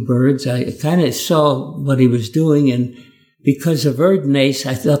do birds. I kind of saw what he was doing, and because of Erdnase,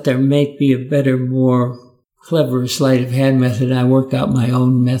 I thought there might be a better, more clever sleight of hand method. I worked out my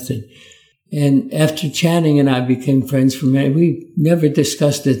own method. And after Channing and I became friends we never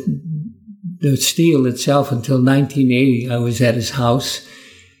discussed the steel itself until 1980. I was at his house,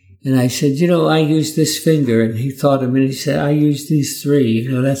 and I said, you know, I use this finger. And he thought a minute. He said, I use these three.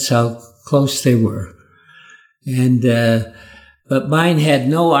 You know, that's how close they were. And but mine had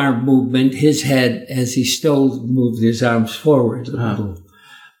no arm movement. His had, as he stole, moved his arms forward a little.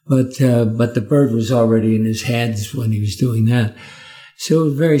 But the bird was already in his hands when he was doing that. So it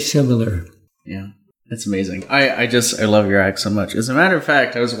was very similar. Yeah. That's amazing. I love your act so much. As a matter of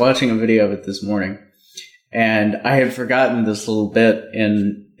fact, I was watching a video of it this morning, and I had forgotten this little bit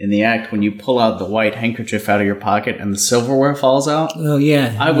in the act when you pull out the white handkerchief out of your pocket and the silverware falls out. Oh,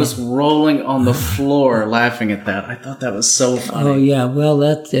 yeah. I was rolling on the floor laughing at that. I thought that was so funny. Oh, yeah. Well,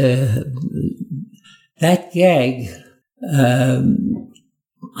 that gag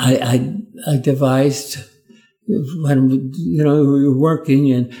I devised when, you know, we were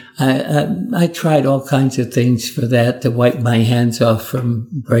working, and I tried all kinds of things for that to wipe my hands off from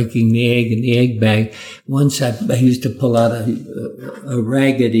breaking the egg in the egg bag. Once I used to pull out a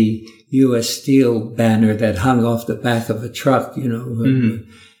raggedy U.S. Steel banner that hung off the back of a truck, you know.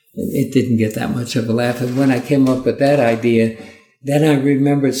 It didn't get that much of a laugh. And when I came up with that idea, then I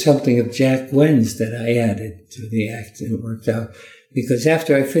remembered something of Jack Gwynn's that I added to the act, and it worked out. Because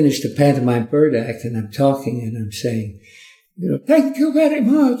after I finished the pantomime bird act, and I'm talking and I'm saying, you know, thank you very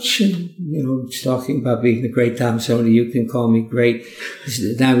much. And, you know, talking about being the great Thompsonian, you can call me great.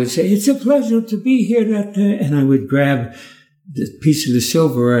 And I would say, it's a pleasure to be here. And I would grab the piece of the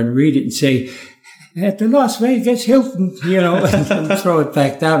silver and read it and say, at the Las Vegas Hilton, you know, and throw it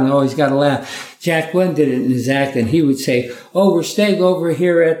back down, and always got to laugh. Jack Gwynn did it in his act, and he would say, oh, we're staying over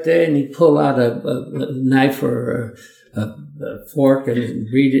here and he'd pull out a knife or a fork and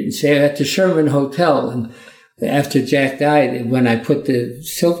read it and say, at the Sherman Hotel. And after Jack died, when I put the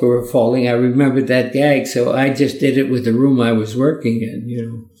silverware falling, I remembered that gag, so I just did it with the room I was working in, you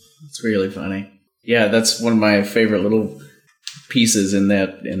know. It's really funny. Yeah, that's one of my favorite little pieces in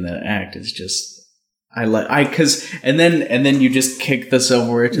the act. It's just, and then you just kick the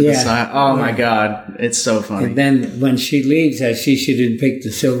silverware to the side. Oh my God, it's so funny. And then when she leaves, I see she didn't pick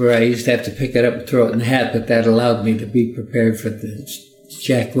the silverware. I used to have to pick it up and throw it in the hat, but that allowed me to be prepared for the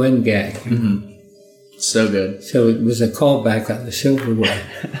Jack Gwynn gag. So good. So it was a callback on the silverware.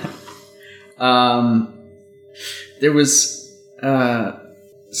 There was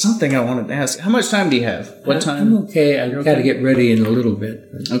something I wanted to ask. How much time do you have? What time? I'm okay. I've got to get ready in a little bit.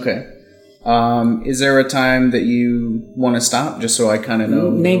 Okay. Is there a time that you want to stop, just so I kind of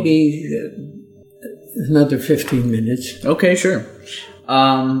know? Maybe another 15 minutes. Okay, sure.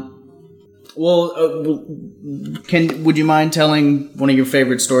 Would you mind telling one of your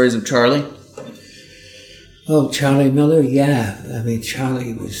favorite stories of Charlie? Oh, Charlie Miller? Yeah. I mean,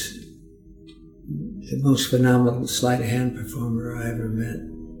 Charlie was the most phenomenal sleight of hand performer I ever met.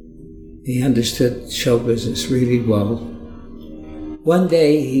 He understood show business really well. One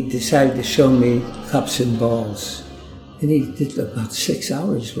day, he decided to show me cups and balls. And he did about 6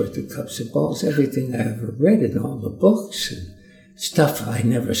 hours worth of cups and balls, everything I ever read in all the books and stuff I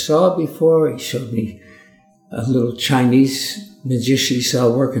never saw before. He showed me a little Chinese magician he saw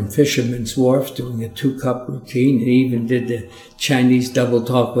working Fisherman's Wharf doing a 2-cup routine. He even did the Chinese double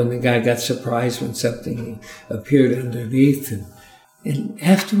talk when the guy got surprised when something appeared underneath. And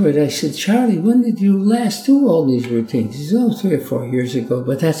afterward I said, Charlie, when did you last do all these routines? He said, 3 or 4 years ago,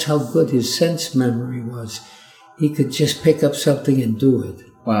 but that's how good his sense memory was. He could just pick up something and do it.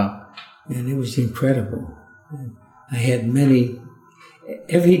 Wow. And it was incredible. I had he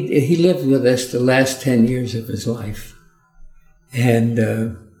lived with us the last 10 years of his life. And,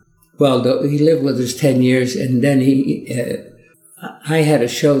 he lived with us 10 years, and then I had a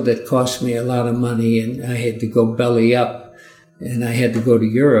show that cost me a lot of money, and I had to go belly up, and I had to go to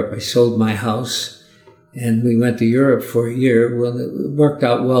Europe. I sold my house, and we went to Europe for a year. Well, it worked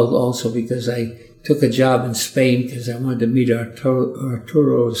out well also because I took a job in Spain because I wanted to meet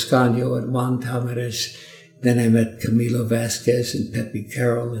Arturo Ascanio at Juan Tamares. Then I met Camilo Vasquez and Pepe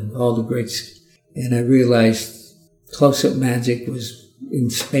Carroll and all the greats. And I realized Close-Up Magic was in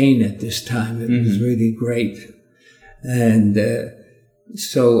Spain at this time. It was really great. And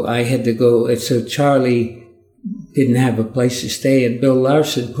so I had to go. And so Charlie didn't have a place to stay. And Bill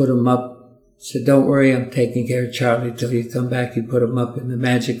Larson put him up. Said, don't worry, I'm taking care of Charlie till you come back. He put him up in the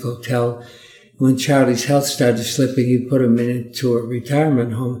Magic Hotel. When Charlie's health started slipping, he put him into a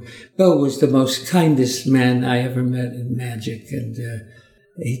retirement home. Bill was the most kindest man I ever met in magic. And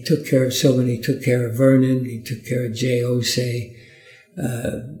he took care of so many. He took care of Vernon. He took care of Jay Osei,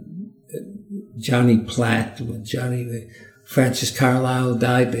 Johnny Platt. When Francis Carlisle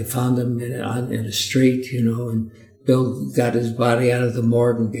died, they found him in a street, and Bill got his body out of the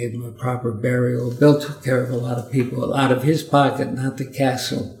morgue and gave him a proper burial. Bill took care of a lot of people out of his pocket, not the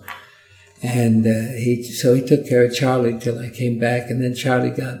castle. And he took care of Charlie till I came back, and then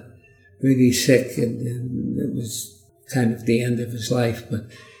Charlie got really sick, and it was kind of the end of his life. But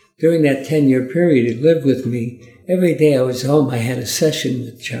during that 10-year period, he lived with me. Every day I was home, I had a session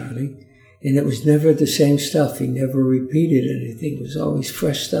with Charlie, and it was never the same stuff. He never repeated anything. It was always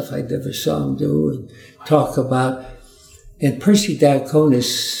fresh stuff I never saw him do and talk about. And Percy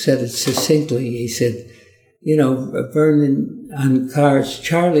Diaconis said it succinctly. He said, Vernon on cards,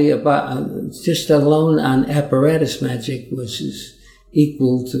 Charlie just alone on apparatus magic was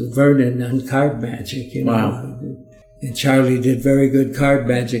equal to Vernon on card magic, Wow. And Charlie did very good card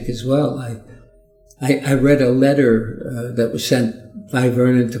magic as well. I read a letter that was sent by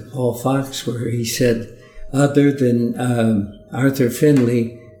Vernon to Paul Fox where he said, other than Arthur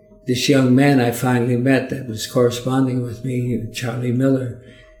Finley, this young man I finally met that was corresponding with me, Charlie Miller,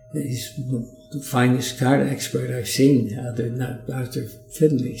 he's the finest card expert I've seen, other than Arthur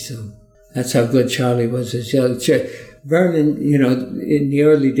Finley. So that's how good Charlie was as young. Vernon, in the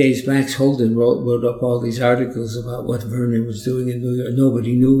early days, Max Holden wrote up all these articles about what Vernon was doing in New York.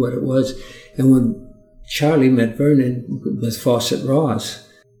 Nobody knew what it was. And when Charlie met Vernon with Fawcett Ross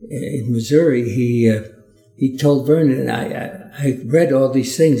in Missouri, he told Vernon, I read all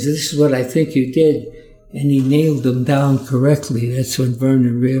these things. This is what I think you did. And he nailed them down correctly. That's when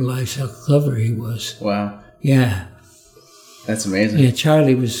Vernon realized how clever he was. Wow. Yeah. That's amazing. Yeah,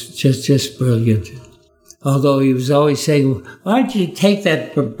 Charlie was just brilliant. Although he was always saying, why don't you take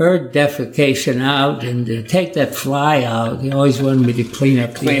that bird defecation out and take that fly out? He always wanted me to clean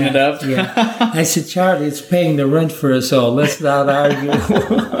it up. Yeah. I said, Charlie, it's paying the rent for us all. Let's not argue.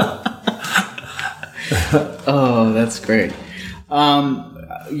 Oh, that's great.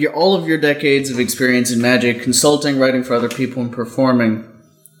 All of your decades of experience in magic, consulting, writing for other people, and performing,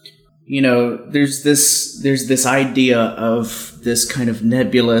 there's this idea of this kind of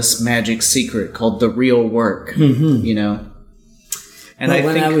nebulous magic secret called the real work, And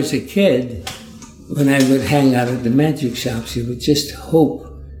when I was a kid, when I would hang out at the magic shops, you would just hope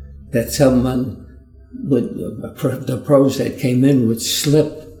that someone the pros that came in would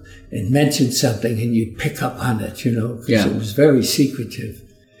slip and mention something and you'd pick up on it, because it was very secretive.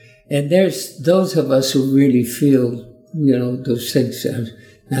 And there's those of us who really feel, those things are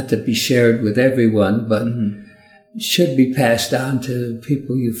not to be shared with everyone, but should be passed on to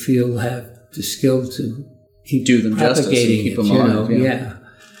people you feel have the skill to keep do them justice and keep them alive. Yeah.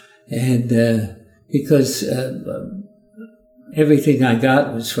 And because everything I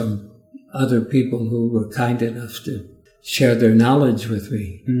got was from other people who were kind enough to share their knowledge with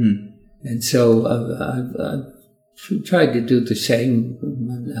me. And so I've tried to do the same.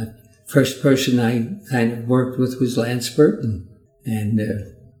 First person I kind of worked with was Lance Burton. And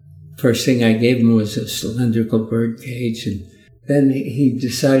first thing I gave him was a cylindrical bird cage. And then he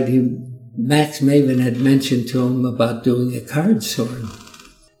decided Max Maven had mentioned to him about doing a card sword.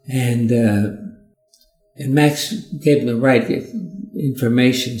 And Max gave him the right.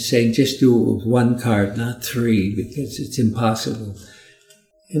 information saying just do it with one card, not three, because it's impossible.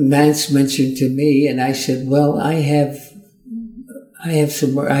 And Lance mentioned to me, and I said, well, I have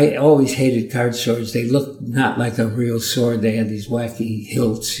some more. I always hated card swords. They looked not like a real sword. They had these wacky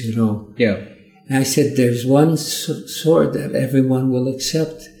hilts, Yeah. And I said, there's one sword that everyone will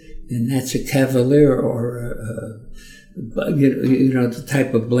accept, and that's a cavalier or the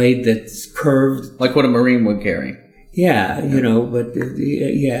type of blade that's curved. Like what a Marine would carry. Yeah, and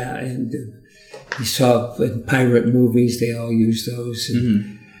you saw in pirate movies, they all use those.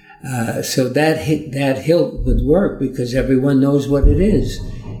 And, so that hilt would work because everyone knows what it is.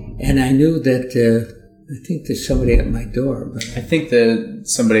 And I knew that, I think there's somebody at my door. But I think that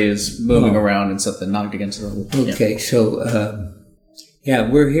somebody is moving around and something knocked against the door. Okay, so,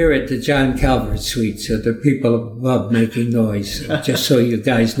 we're here at the John Calvert Suite, so there are people above making noise, just so you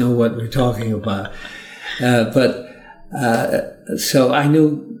guys know what we're talking about. So I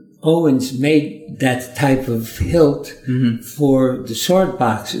knew Owens made that type of hilt for the sword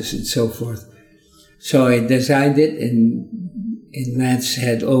boxes and so forth. So I designed it, and Lance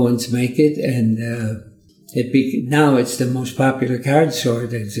had Owens make it, and now it's the most popular card sword.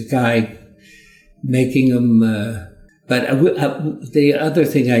 There's a guy making them. But the other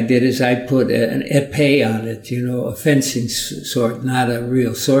thing I did is I put an épée on it, a fencing sword, not a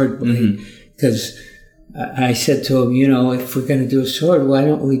real sword blade, because I said to him, if we're going to do a sword, why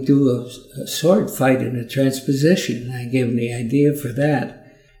don't we do a sword fight in a transposition? And I gave him the idea for that.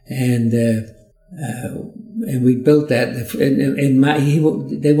 And we built that.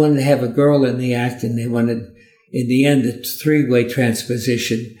 They wanted to have a girl in the act, and they wanted, in the end, a three-way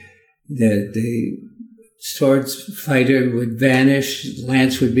transposition. The sword fighter would vanish,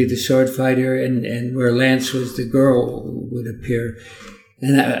 Lance would be the sword fighter, and where Lance was, the girl would appear.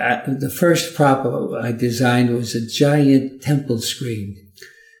 And the first prop I designed was a giant temple screen,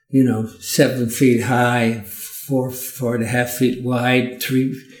 7 feet high, 4.5 feet wide,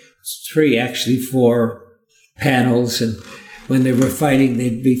 four panels. And when they were fighting,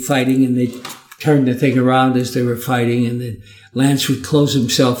 they'd be fighting, and they'd turn the thing around as they were fighting, and then Lance would close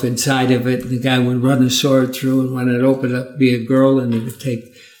himself inside of it, and the guy would run a sword through, and when it opened up, be a girl, and he would take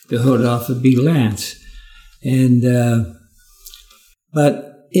the hood off and be Lance. And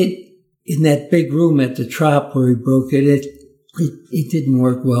but in that big room at the Trop where he broke it didn't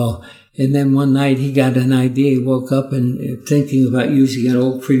work well. And then one night he got an idea. He woke up and thinking about using an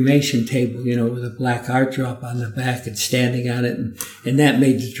old cremation table, with a black heart drop on the back and standing on it. And that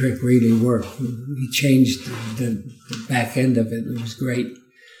made the trick really work. He changed the back end of it. It was great.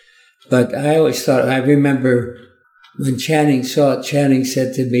 But I always I remember when Channing saw it, Channing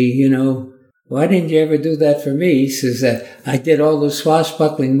said to me, why didn't you ever do that for me? He says that I did all those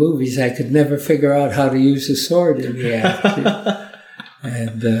swashbuckling movies. I could never figure out how to use a sword in the act.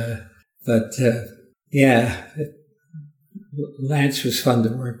 Lance was fun to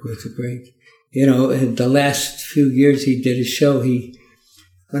work with. Great. In the last few years he did a show.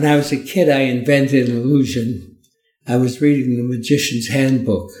 When I was a kid, I invented an illusion. I was reading The Magician's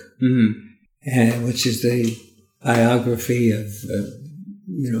Handbook, which is the biography of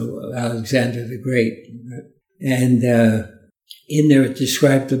Alexander the Great. And in there it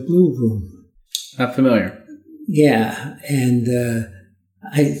described the Blue Room. Not familiar. Yeah, and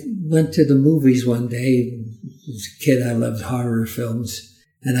I went to the movies one day. As a kid, I loved horror films.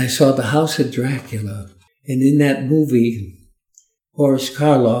 And I saw The House of Dracula. And in that movie, Boris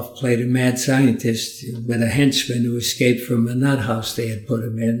Karloff played a mad scientist with a henchman who escaped from a nut house they had put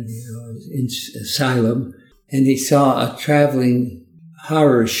him in asylum. And he saw a traveling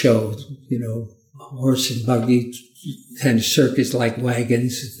horror show, horse and buggy, kind of circus-like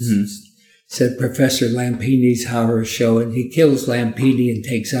wagons. Said Professor Lampini's horror show, and he kills Lampini and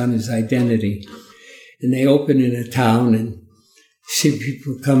takes on his identity. And they open in a town and see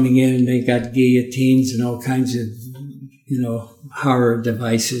people coming in, and they got guillotines and all kinds of, horror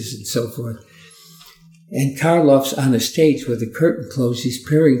devices and so forth. And Karloff's on a stage with the curtain closed. He's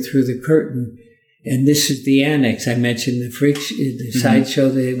peering through the curtain. And this is the annex. I mentioned the sideshow.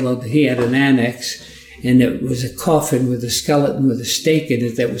 He had an annex, and it was a coffin with a skeleton with a stake in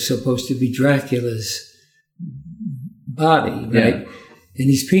it that was supposed to be Dracula's body, right? Yeah. And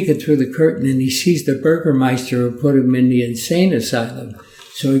he's peeking through the curtain, and he sees the Burgermeister who put him in the insane asylum.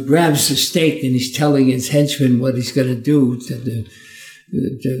 So he grabs the stake, and he's telling his henchman what he's going to do to the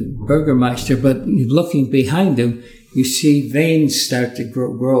Burgermeister. But looking behind him, you see veins start to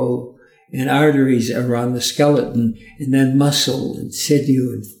grow and arteries around the skeleton, and then muscle and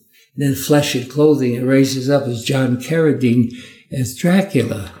sinew, and then flesh and clothing. It raises up as John Carradine as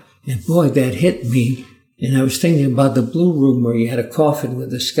Dracula. And boy, that hit me. And I was thinking about the Blue Room where you had a coffin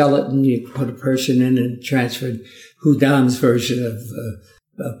with a skeleton, you put a person in and transferred Houdon's version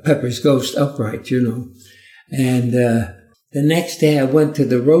of Pepper's Ghost upright, And the next day I went to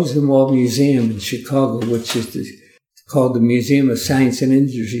the Rosenwald Museum in Chicago, which is called the Museum of Science and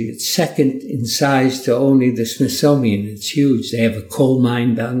Industry. It's second in size to only the Smithsonian. It's huge. They have a coal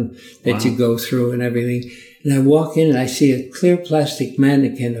mine down that you go through and everything. And I walk in and I see a clear plastic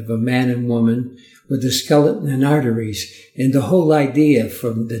mannequin of a man and woman with a skeleton and arteries. And the whole idea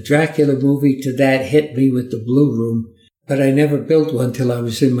from the Dracula movie to that hit me with the Blue Room. But I never built one till I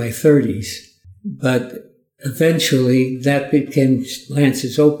was in my 30s. But eventually that became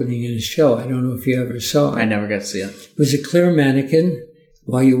Lance's opening in his show. I don't know if you ever saw it. I never got to see it. It was a clear mannequin.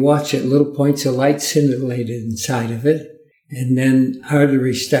 While you watch it, little points of light scintillated inside of it. And then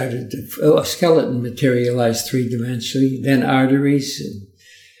arteries started a skeleton materialized three-dimensionally, then arteries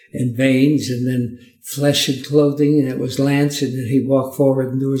and veins, and then flesh and clothing, and it was Lance, and then he walked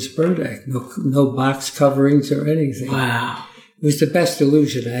forward into his bird act. No box coverings or anything. Wow. It was the best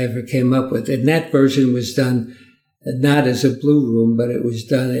illusion I ever came up with. And that version was done not as a Blue Room, but it was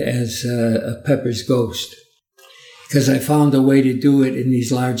done as a Pepper's Ghost. Because I found a way to do it in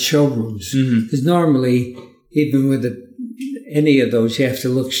these large showrooms. Because normally, even with any of those, you have to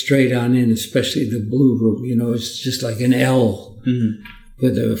look straight on in, especially the Blue Room. It's just like an L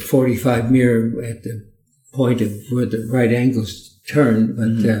with a 45 mirror at the point of where the right angles turn.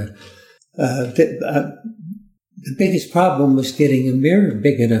 But the biggest problem was getting a mirror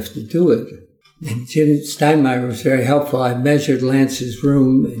big enough to do it. And Jim Steinmeier was very helpful. I measured Lance's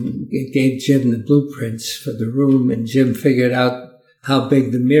room and gave Jim the blueprints for the room, and Jim figured out how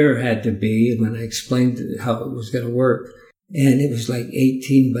big the mirror had to be when I explained how it was going to work. And it was like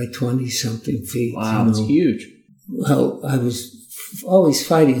 18 by 20 something feet. Wow, it's huge. Well, I was always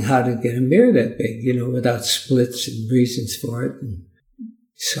fighting how to get a mirror that big, without splits and reasons for it. And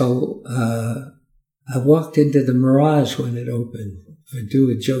so I walked into the Mirage when it opened for do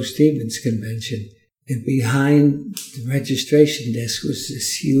a Joe Stevens convention. And behind the registration desk was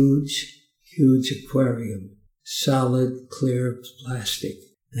this huge, huge aquarium, solid, clear plastic.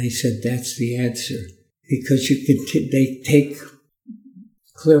 And I said, that's the answer. Because they take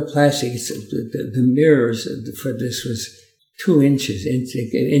clear plastic. The mirrors for this was 2 inches, an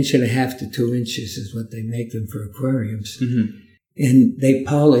inch and a half to 2 inches is what they make them for aquariums. And they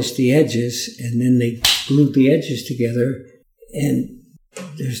polished the edges, and then they glued the edges together, and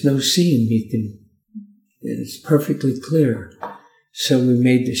there's no seam. It's perfectly clear. So we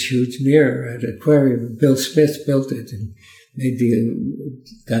made this huge mirror at an aquarium. Bill Smith built it and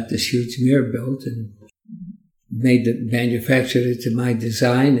got this huge mirror built and manufactured it to my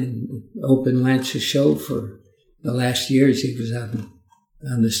design and opened Lance's show for the last years he was on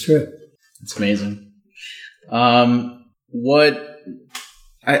the Strip. It's amazing. I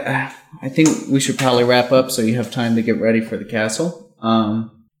think we should probably wrap up so you have time to get ready for the castle.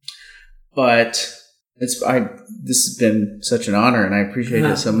 But this has been such an honor, and I appreciate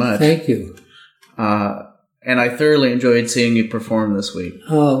it so much. Thank you. And I thoroughly enjoyed seeing you perform this week.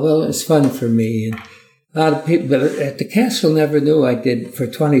 Oh, well, it's fun for me. And a lot of people at the castle never knew I did, for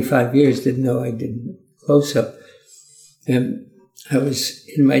 25 years, didn't know I did close-up. And I was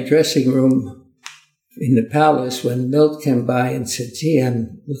in my dressing room in the palace when Milt came by and said, gee,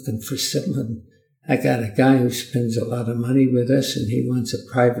 I'm looking for someone. I got a guy who spends a lot of money with us, and he wants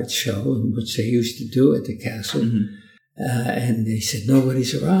a private show, which they used to do at the castle. And they said,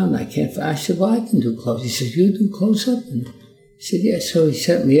 nobody's around. I said, well, I can do close. He said, you do close-up? And I said, yeah. So he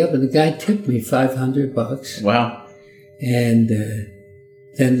set me up, and the guy tipped me $500. Wow. And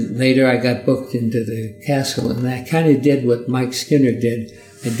then later I got booked into the castle, and I kind of did what Mike Skinner did.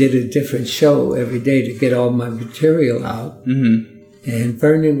 I did a different show every day to get all my material out. And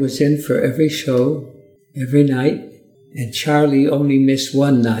Vernon was in for every show, every night. And Charlie only missed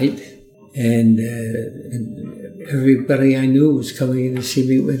one night. And everybody I knew was coming in to see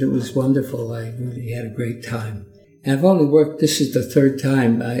me, and it was wonderful. I really had a great time. And I've only worked, this is the third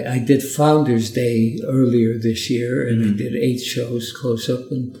time. I did Founders Day earlier this year, and I did 8 shows close up,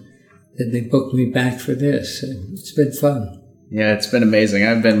 and then they booked me back for this. And it's been fun. Yeah, it's been amazing.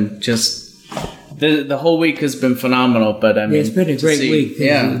 I've been the whole week has been phenomenal, but I mean... Yeah, it's been a great week.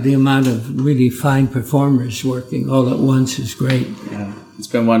 Yeah. The amount of really fine performers working all at once is great. Yeah, it's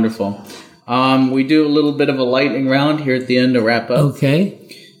been wonderful. We do a little bit of a lightning round here at the end to wrap up. Okay.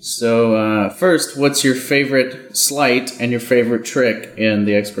 So first, what's your favorite sleight and your favorite trick in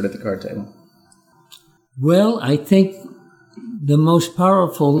The Expert at the Card Table? Well, I think the most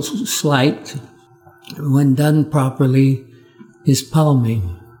powerful sleight, when done properly, is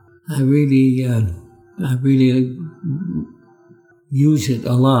palming. I really I really use it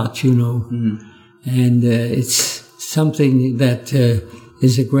a lot, you know. And it's something that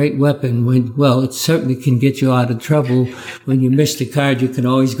is a great weapon. It certainly can get you out of trouble. When you miss the card, you can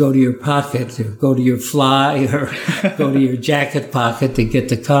always go to your pocket or go to your fly or go to your jacket pocket to get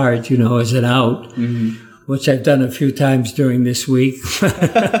the card, you know, as an out, which I've done a few times during this week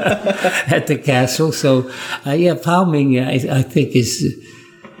at the castle. So, palming, I think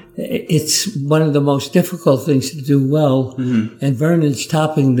it's one of the most difficult things to do well. And Vernon's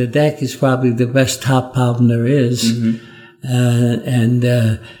topping the deck is probably the best top palm there is.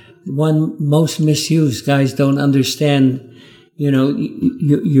 One most misused. Guys don't understand, you know,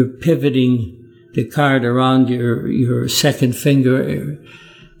 you're pivoting the card around your second finger,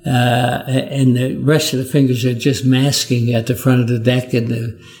 and the rest of the fingers are just masking at the front of the deck, and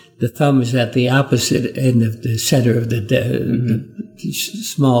the thumb is at the opposite end of the center of the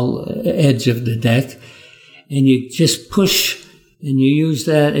small edge of the deck, and you just push. And you use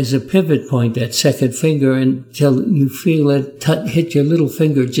that as a pivot point, that second finger, until you feel it hit your little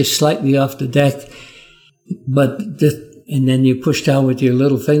finger just slightly off the deck. And then you push down with your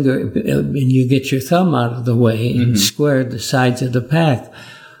little finger, and you get your thumb out of the way and square the sides of the pack.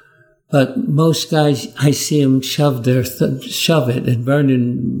 But most guys, I see them shove it, and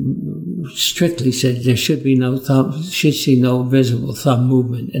Vernon strictly said there should be no thumb, should see no visible thumb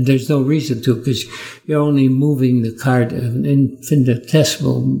movement, and there's no reason to, because you're only moving the card an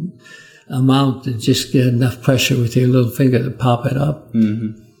infinitesimal amount to just get enough pressure with your little finger to pop it up.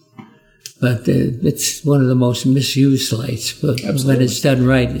 But it's one of the most misused sleights, but when it's done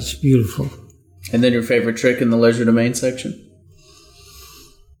right, it's beautiful. And then your favorite trick in the legerdemain section?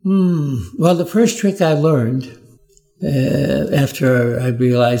 Well, the first trick I learned after I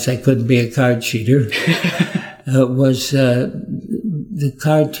realized I couldn't be a card cheater was the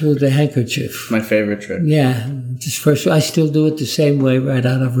card through the handkerchief. My favorite trick. Yeah, just first. I still do it the same way right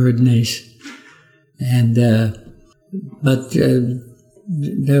out of Erdnase. And but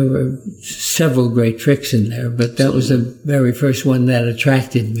there were several great tricks in there, but that was the very first one that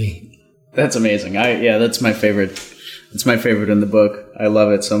attracted me. That's amazing. That's my favorite. It's my favorite in the book. I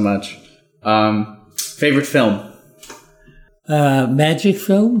love it so much. Favorite film? Magic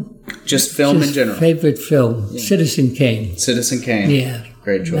film? Just film in general. Favorite film? Yeah. Citizen Kane. Citizen Kane. Yeah.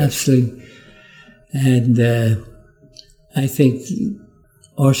 Great choice. Absolutely. And I think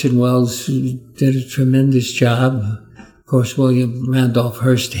Orson Welles did a tremendous job. Of course, William Randolph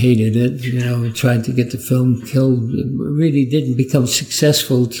Hearst hated it. You know, he tried to get the film killed. It really didn't become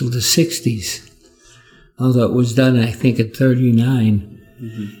successful till the 60s. Although it was done, I think, at 39.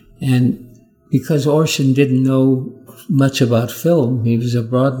 And because Orson didn't know much about film, he was a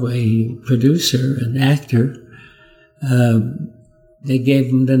Broadway producer and actor, they gave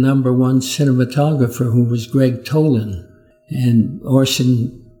him the #1 cinematographer, who was Greg Tolan. And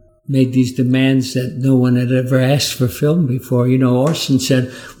Orson made these demands that no one had ever asked for film before. You know, Orson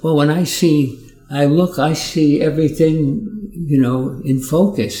said, well, when I see everything, you know, in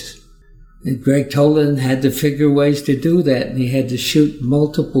focus. And Greg Tolan had to figure ways to do that, and he had to shoot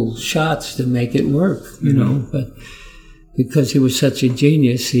multiple shots to make it work, you know. But because he was such a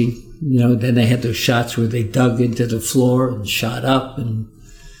genius, then they had those shots where they dug into the floor and shot up and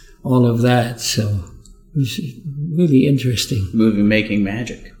all of that. So it was really interesting. Movie making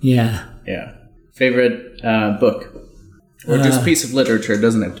magic. Yeah. Yeah. Favorite book? Or just piece of literature. It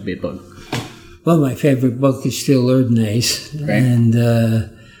doesn't have to be a book. Well, my favorite book is still Erdnase. Right. And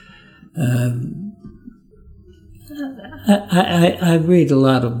I read a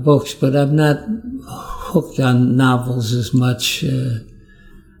lot of books, but I'm not hooked on novels as much.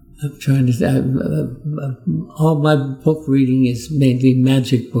 I'm trying to. All my book reading is mainly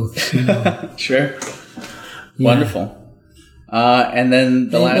magic books. You know? Sure. Yeah. Wonderful. And then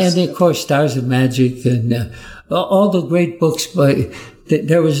last, and of course, Stars of Magic, and all the great books by.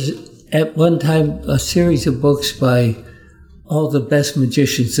 There was at one time a series of books by all the best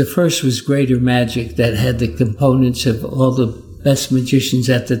magicians. The first was Greater Magic, that had the components of all the best magicians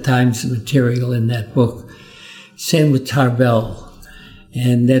at the time's material in that book. Same with Tarbell.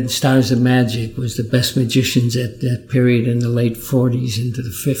 And then Stars of Magic was the best magicians at that period in the late 40s into the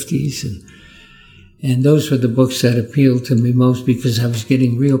 50s. And those were the books that appealed to me most, because I was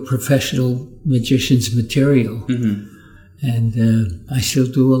getting real professional magicians material. And I still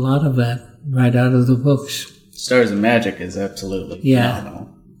do a lot of that right out of the books. Stars of Magic is absolutely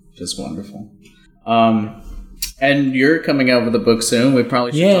phenomenal. Just wonderful. And you're coming out with a book soon. We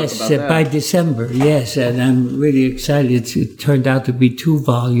probably should talk about that. Yes, by December, yes. And I'm really excited. It turned out to be 2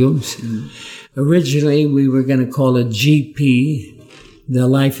 volumes. Originally, we were going to call it GP, The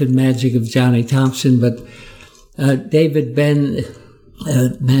Life and Magic of Johnny Thompson, but David Ben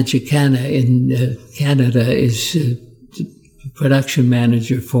Magicana in Canada is production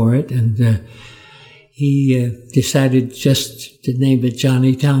manager for it, and he decided just to name it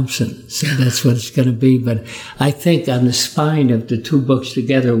Johnny Thompson. So that's what it's going to be. But I think on the spine of the two books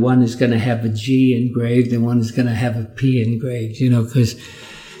together, one is going to have a G engraved and one is going to have a P engraved, because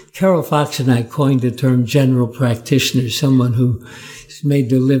Carol Fox and I coined the term general practitioner, someone who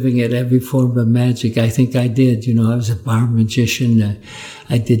made their living at every form of magic. I think I did. I was a bar magician.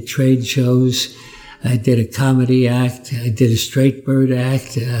 I did trade shows. I did a comedy act. I did a straight bird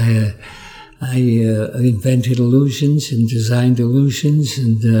act. I invented illusions and designed illusions.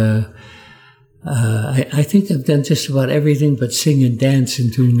 And I think I've done just about everything but sing and dance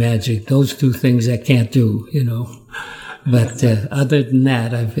and do magic. Those two things I can't do, But other than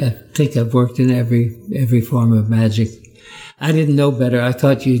that, I think I've worked in every form of magic. I didn't know better. I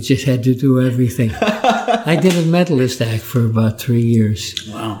thought you just had to do everything. I did a medalist act for about 3 years.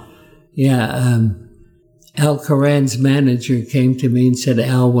 Wow. Yeah. Al Coran's manager came to me and said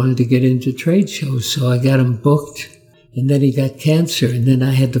Al wanted to get into trade shows, so I got him booked. And then he got cancer, and then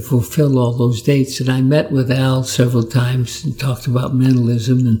I had to fulfill all those dates. And I met with Al several times and talked about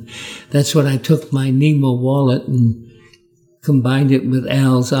mentalism, and that's when I took my Nemo wallet and combined it with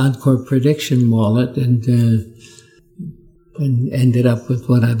Al's Encore Prediction wallet, and ended up with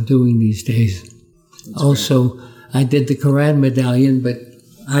what I'm doing these days. That's also, great. I did the Koran medallion, but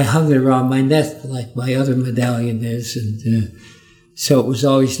I hung it around my neck like my other medallion is, and so it was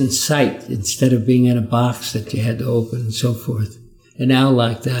always in sight instead of being in a box that you had to open and so forth. And Al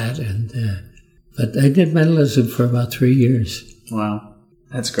liked that, but I did mentalism for about 3 years. Wow,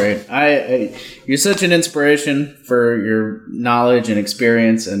 that's great. You're such an inspiration for your knowledge and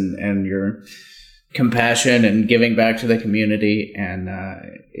experience and your compassion and giving back to the community, and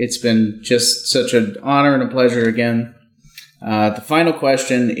it's been just such an honor and a pleasure again. The final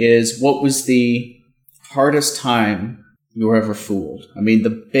question is, what was the hardest time you were ever fooled? I mean, the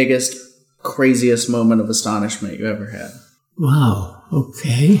biggest, craziest moment of astonishment you ever had. Wow,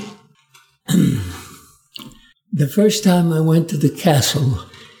 okay. The first time I went to the castle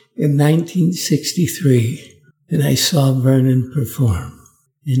in 1963, and I saw Vernon perform,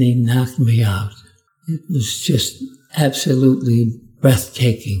 and he knocked me out. It was just absolutely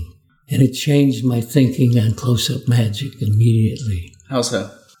breathtaking, and it changed my thinking on close-up magic immediately. How so?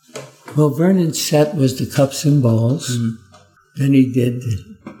 Well, Vernon's set was the cups and balls. Mm-hmm. Then he did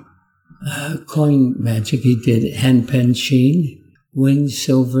coin magic. He did hand pen sheen, winged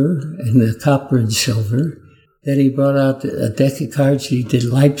silver, and the copper and silver. Then he brought out a deck of cards. He did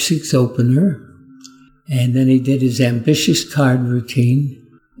Leipzig's opener, and then he did his ambitious card routine,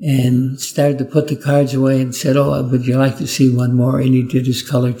 and started to put the cards away and said, "Oh, would you like to see one more?" And he did his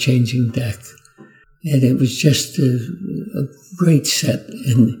color-changing deck. And it was just a great set.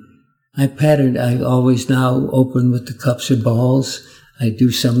 And I always now open with the cups and balls. I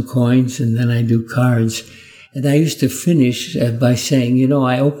do some coins, and then I do cards. And I used to finish by saying,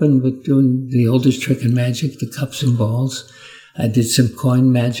 I opened with doing the oldest trick in magic, the cups and balls. I did some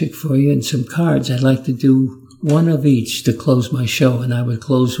coin magic for you and some cards. I'd like to do one of each to close my show, and I would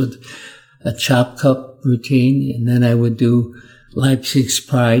close with a chop cup routine, and then I would do Leipzig's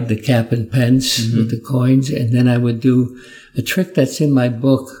Pride, the cap and pence with the coins, and then I would do a trick that's in my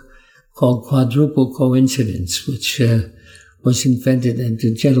book called Quadruple Coincidence, which was invented, and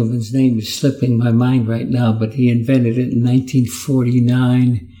the gentleman's name is slipping my mind right now, but he invented it in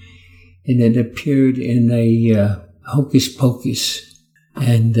 1949, and it appeared in a Hocus Pocus,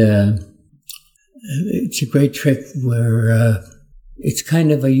 and it's a great trick where it's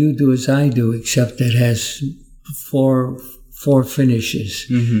kind of a you do as I do, except it has four finishes.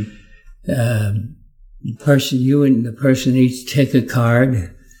 Mm-hmm. You and the person each take a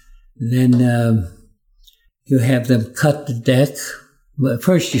card. Then you have them cut the deck.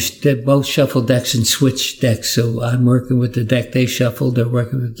 First, you both shuffle decks and switch decks. So I'm working with the deck they shuffled. They're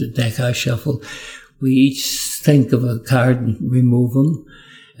working with the deck I shuffled. We each think of a card and remove them.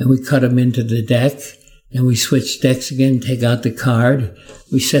 And we cut them into the deck, and we switch decks again, take out the card.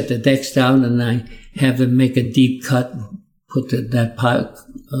 We set the decks down, and I have them make a deep cut, put that pile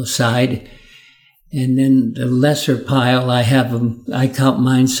aside. And then the lesser pile, I count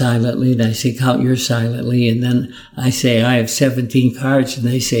mine silently, and I say, count yours silently. And then I say, I have 17 cards, and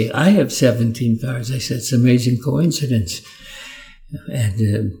they say, I have 17 cards. I said, it's an amazing coincidence. And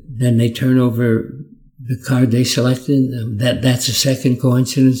then they turn over the card they selected, that's a second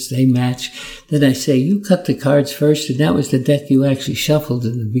coincidence, they match. Then I say, you cut the cards first, and that was the deck you actually shuffled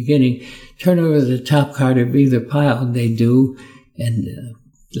in the beginning. Turn over the top card of either pile, and they do, and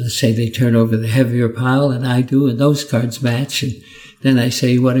let's say they turn over the heavier pile, and I do, and those cards match, and then I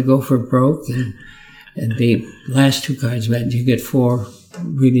say, you want to go for broke, and the last two cards match, you get 4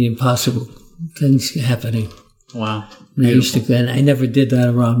 really impossible things happening. Wow. And I never did that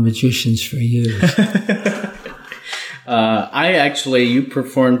around magicians for years. You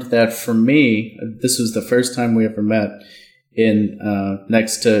performed that for me. This was the first time we ever met in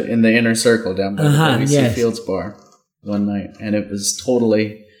the inner circle down by the WC Fields bar one night, and it was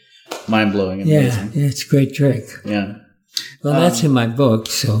totally mind-blowing and amazing. Yeah, it's a great trick. Yeah. Well, that's in my book,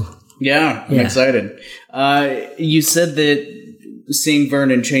 so... Yeah, I'm excited. You said that seeing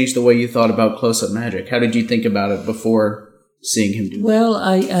Vernon changed the way you thought about close-up magic. How did you think about it before seeing him do it? Well,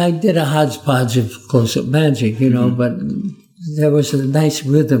 I did a hodgepodge of close-up magic, but there was a nice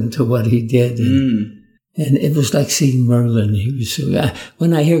rhythm to what he did. And it was like seeing Merlin.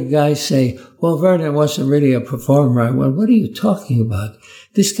 When I hear guys say, well, Vernon wasn't really a performer, I went, what are you talking about?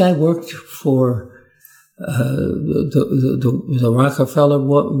 This guy worked for the Rockefeller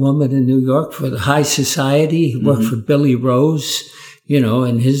woman in New York, for the high society. He worked for Billy Rose,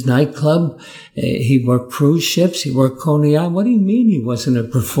 in his nightclub. He worked cruise ships. He worked Coney Island. What do you mean he wasn't a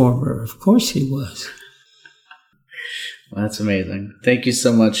performer? Of course he was. Well, that's amazing. Thank you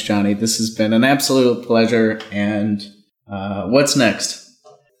so much, Johnny. This has been an absolute pleasure. And what's next?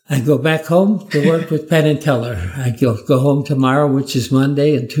 I go back home to work with Penn and Teller. I go home tomorrow, which is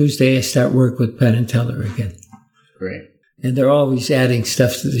Monday, and Tuesday I start work with Penn and Teller again. Great. And they're always adding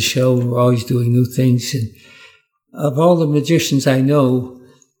stuff to the show. We're always doing new things. And of all the magicians I know,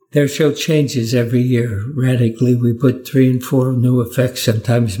 their show changes every year radically. We put 3 and 4 new effects,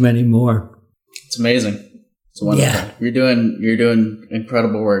 sometimes many more. It's amazing. It's wonderful. Yeah. You're doing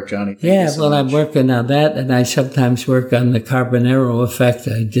incredible work, Johnny. Thank you so much. I'm working on that, and I sometimes work on the Carbonero effect.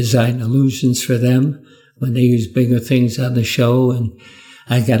 I design illusions for them when they use bigger things on the show, and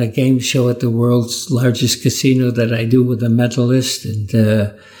I got a game show at the world's largest casino that I do with a mentalist,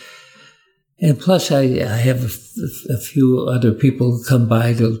 and plus I have a few other people who come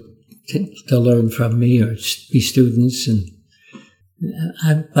by to learn from me or be students, and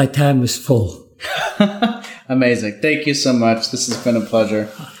my time is full. Amazing. Thank you so much. This has been a pleasure.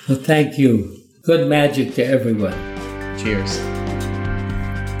 Well, thank you. Good magic to everyone. Cheers.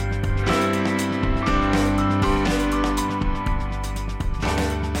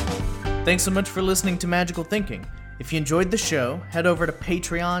 Thanks so much for listening to Magical Thinking. If you enjoyed the show, head over to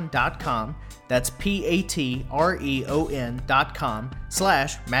patreon.com. That's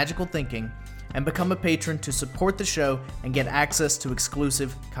patreon.com/magicalthinking and become a patron to support the show and get access to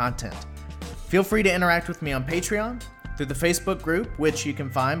exclusive content. Feel free to interact with me on Patreon, through the Facebook group, which you can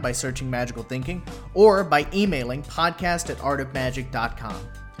find by searching Magical Thinking, or by emailing podcast@artofmagic.com.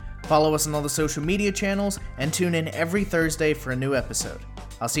 Follow us on all the social media channels, and tune in every Thursday for a new episode.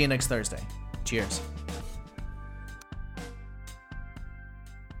 I'll see you next Thursday. Cheers.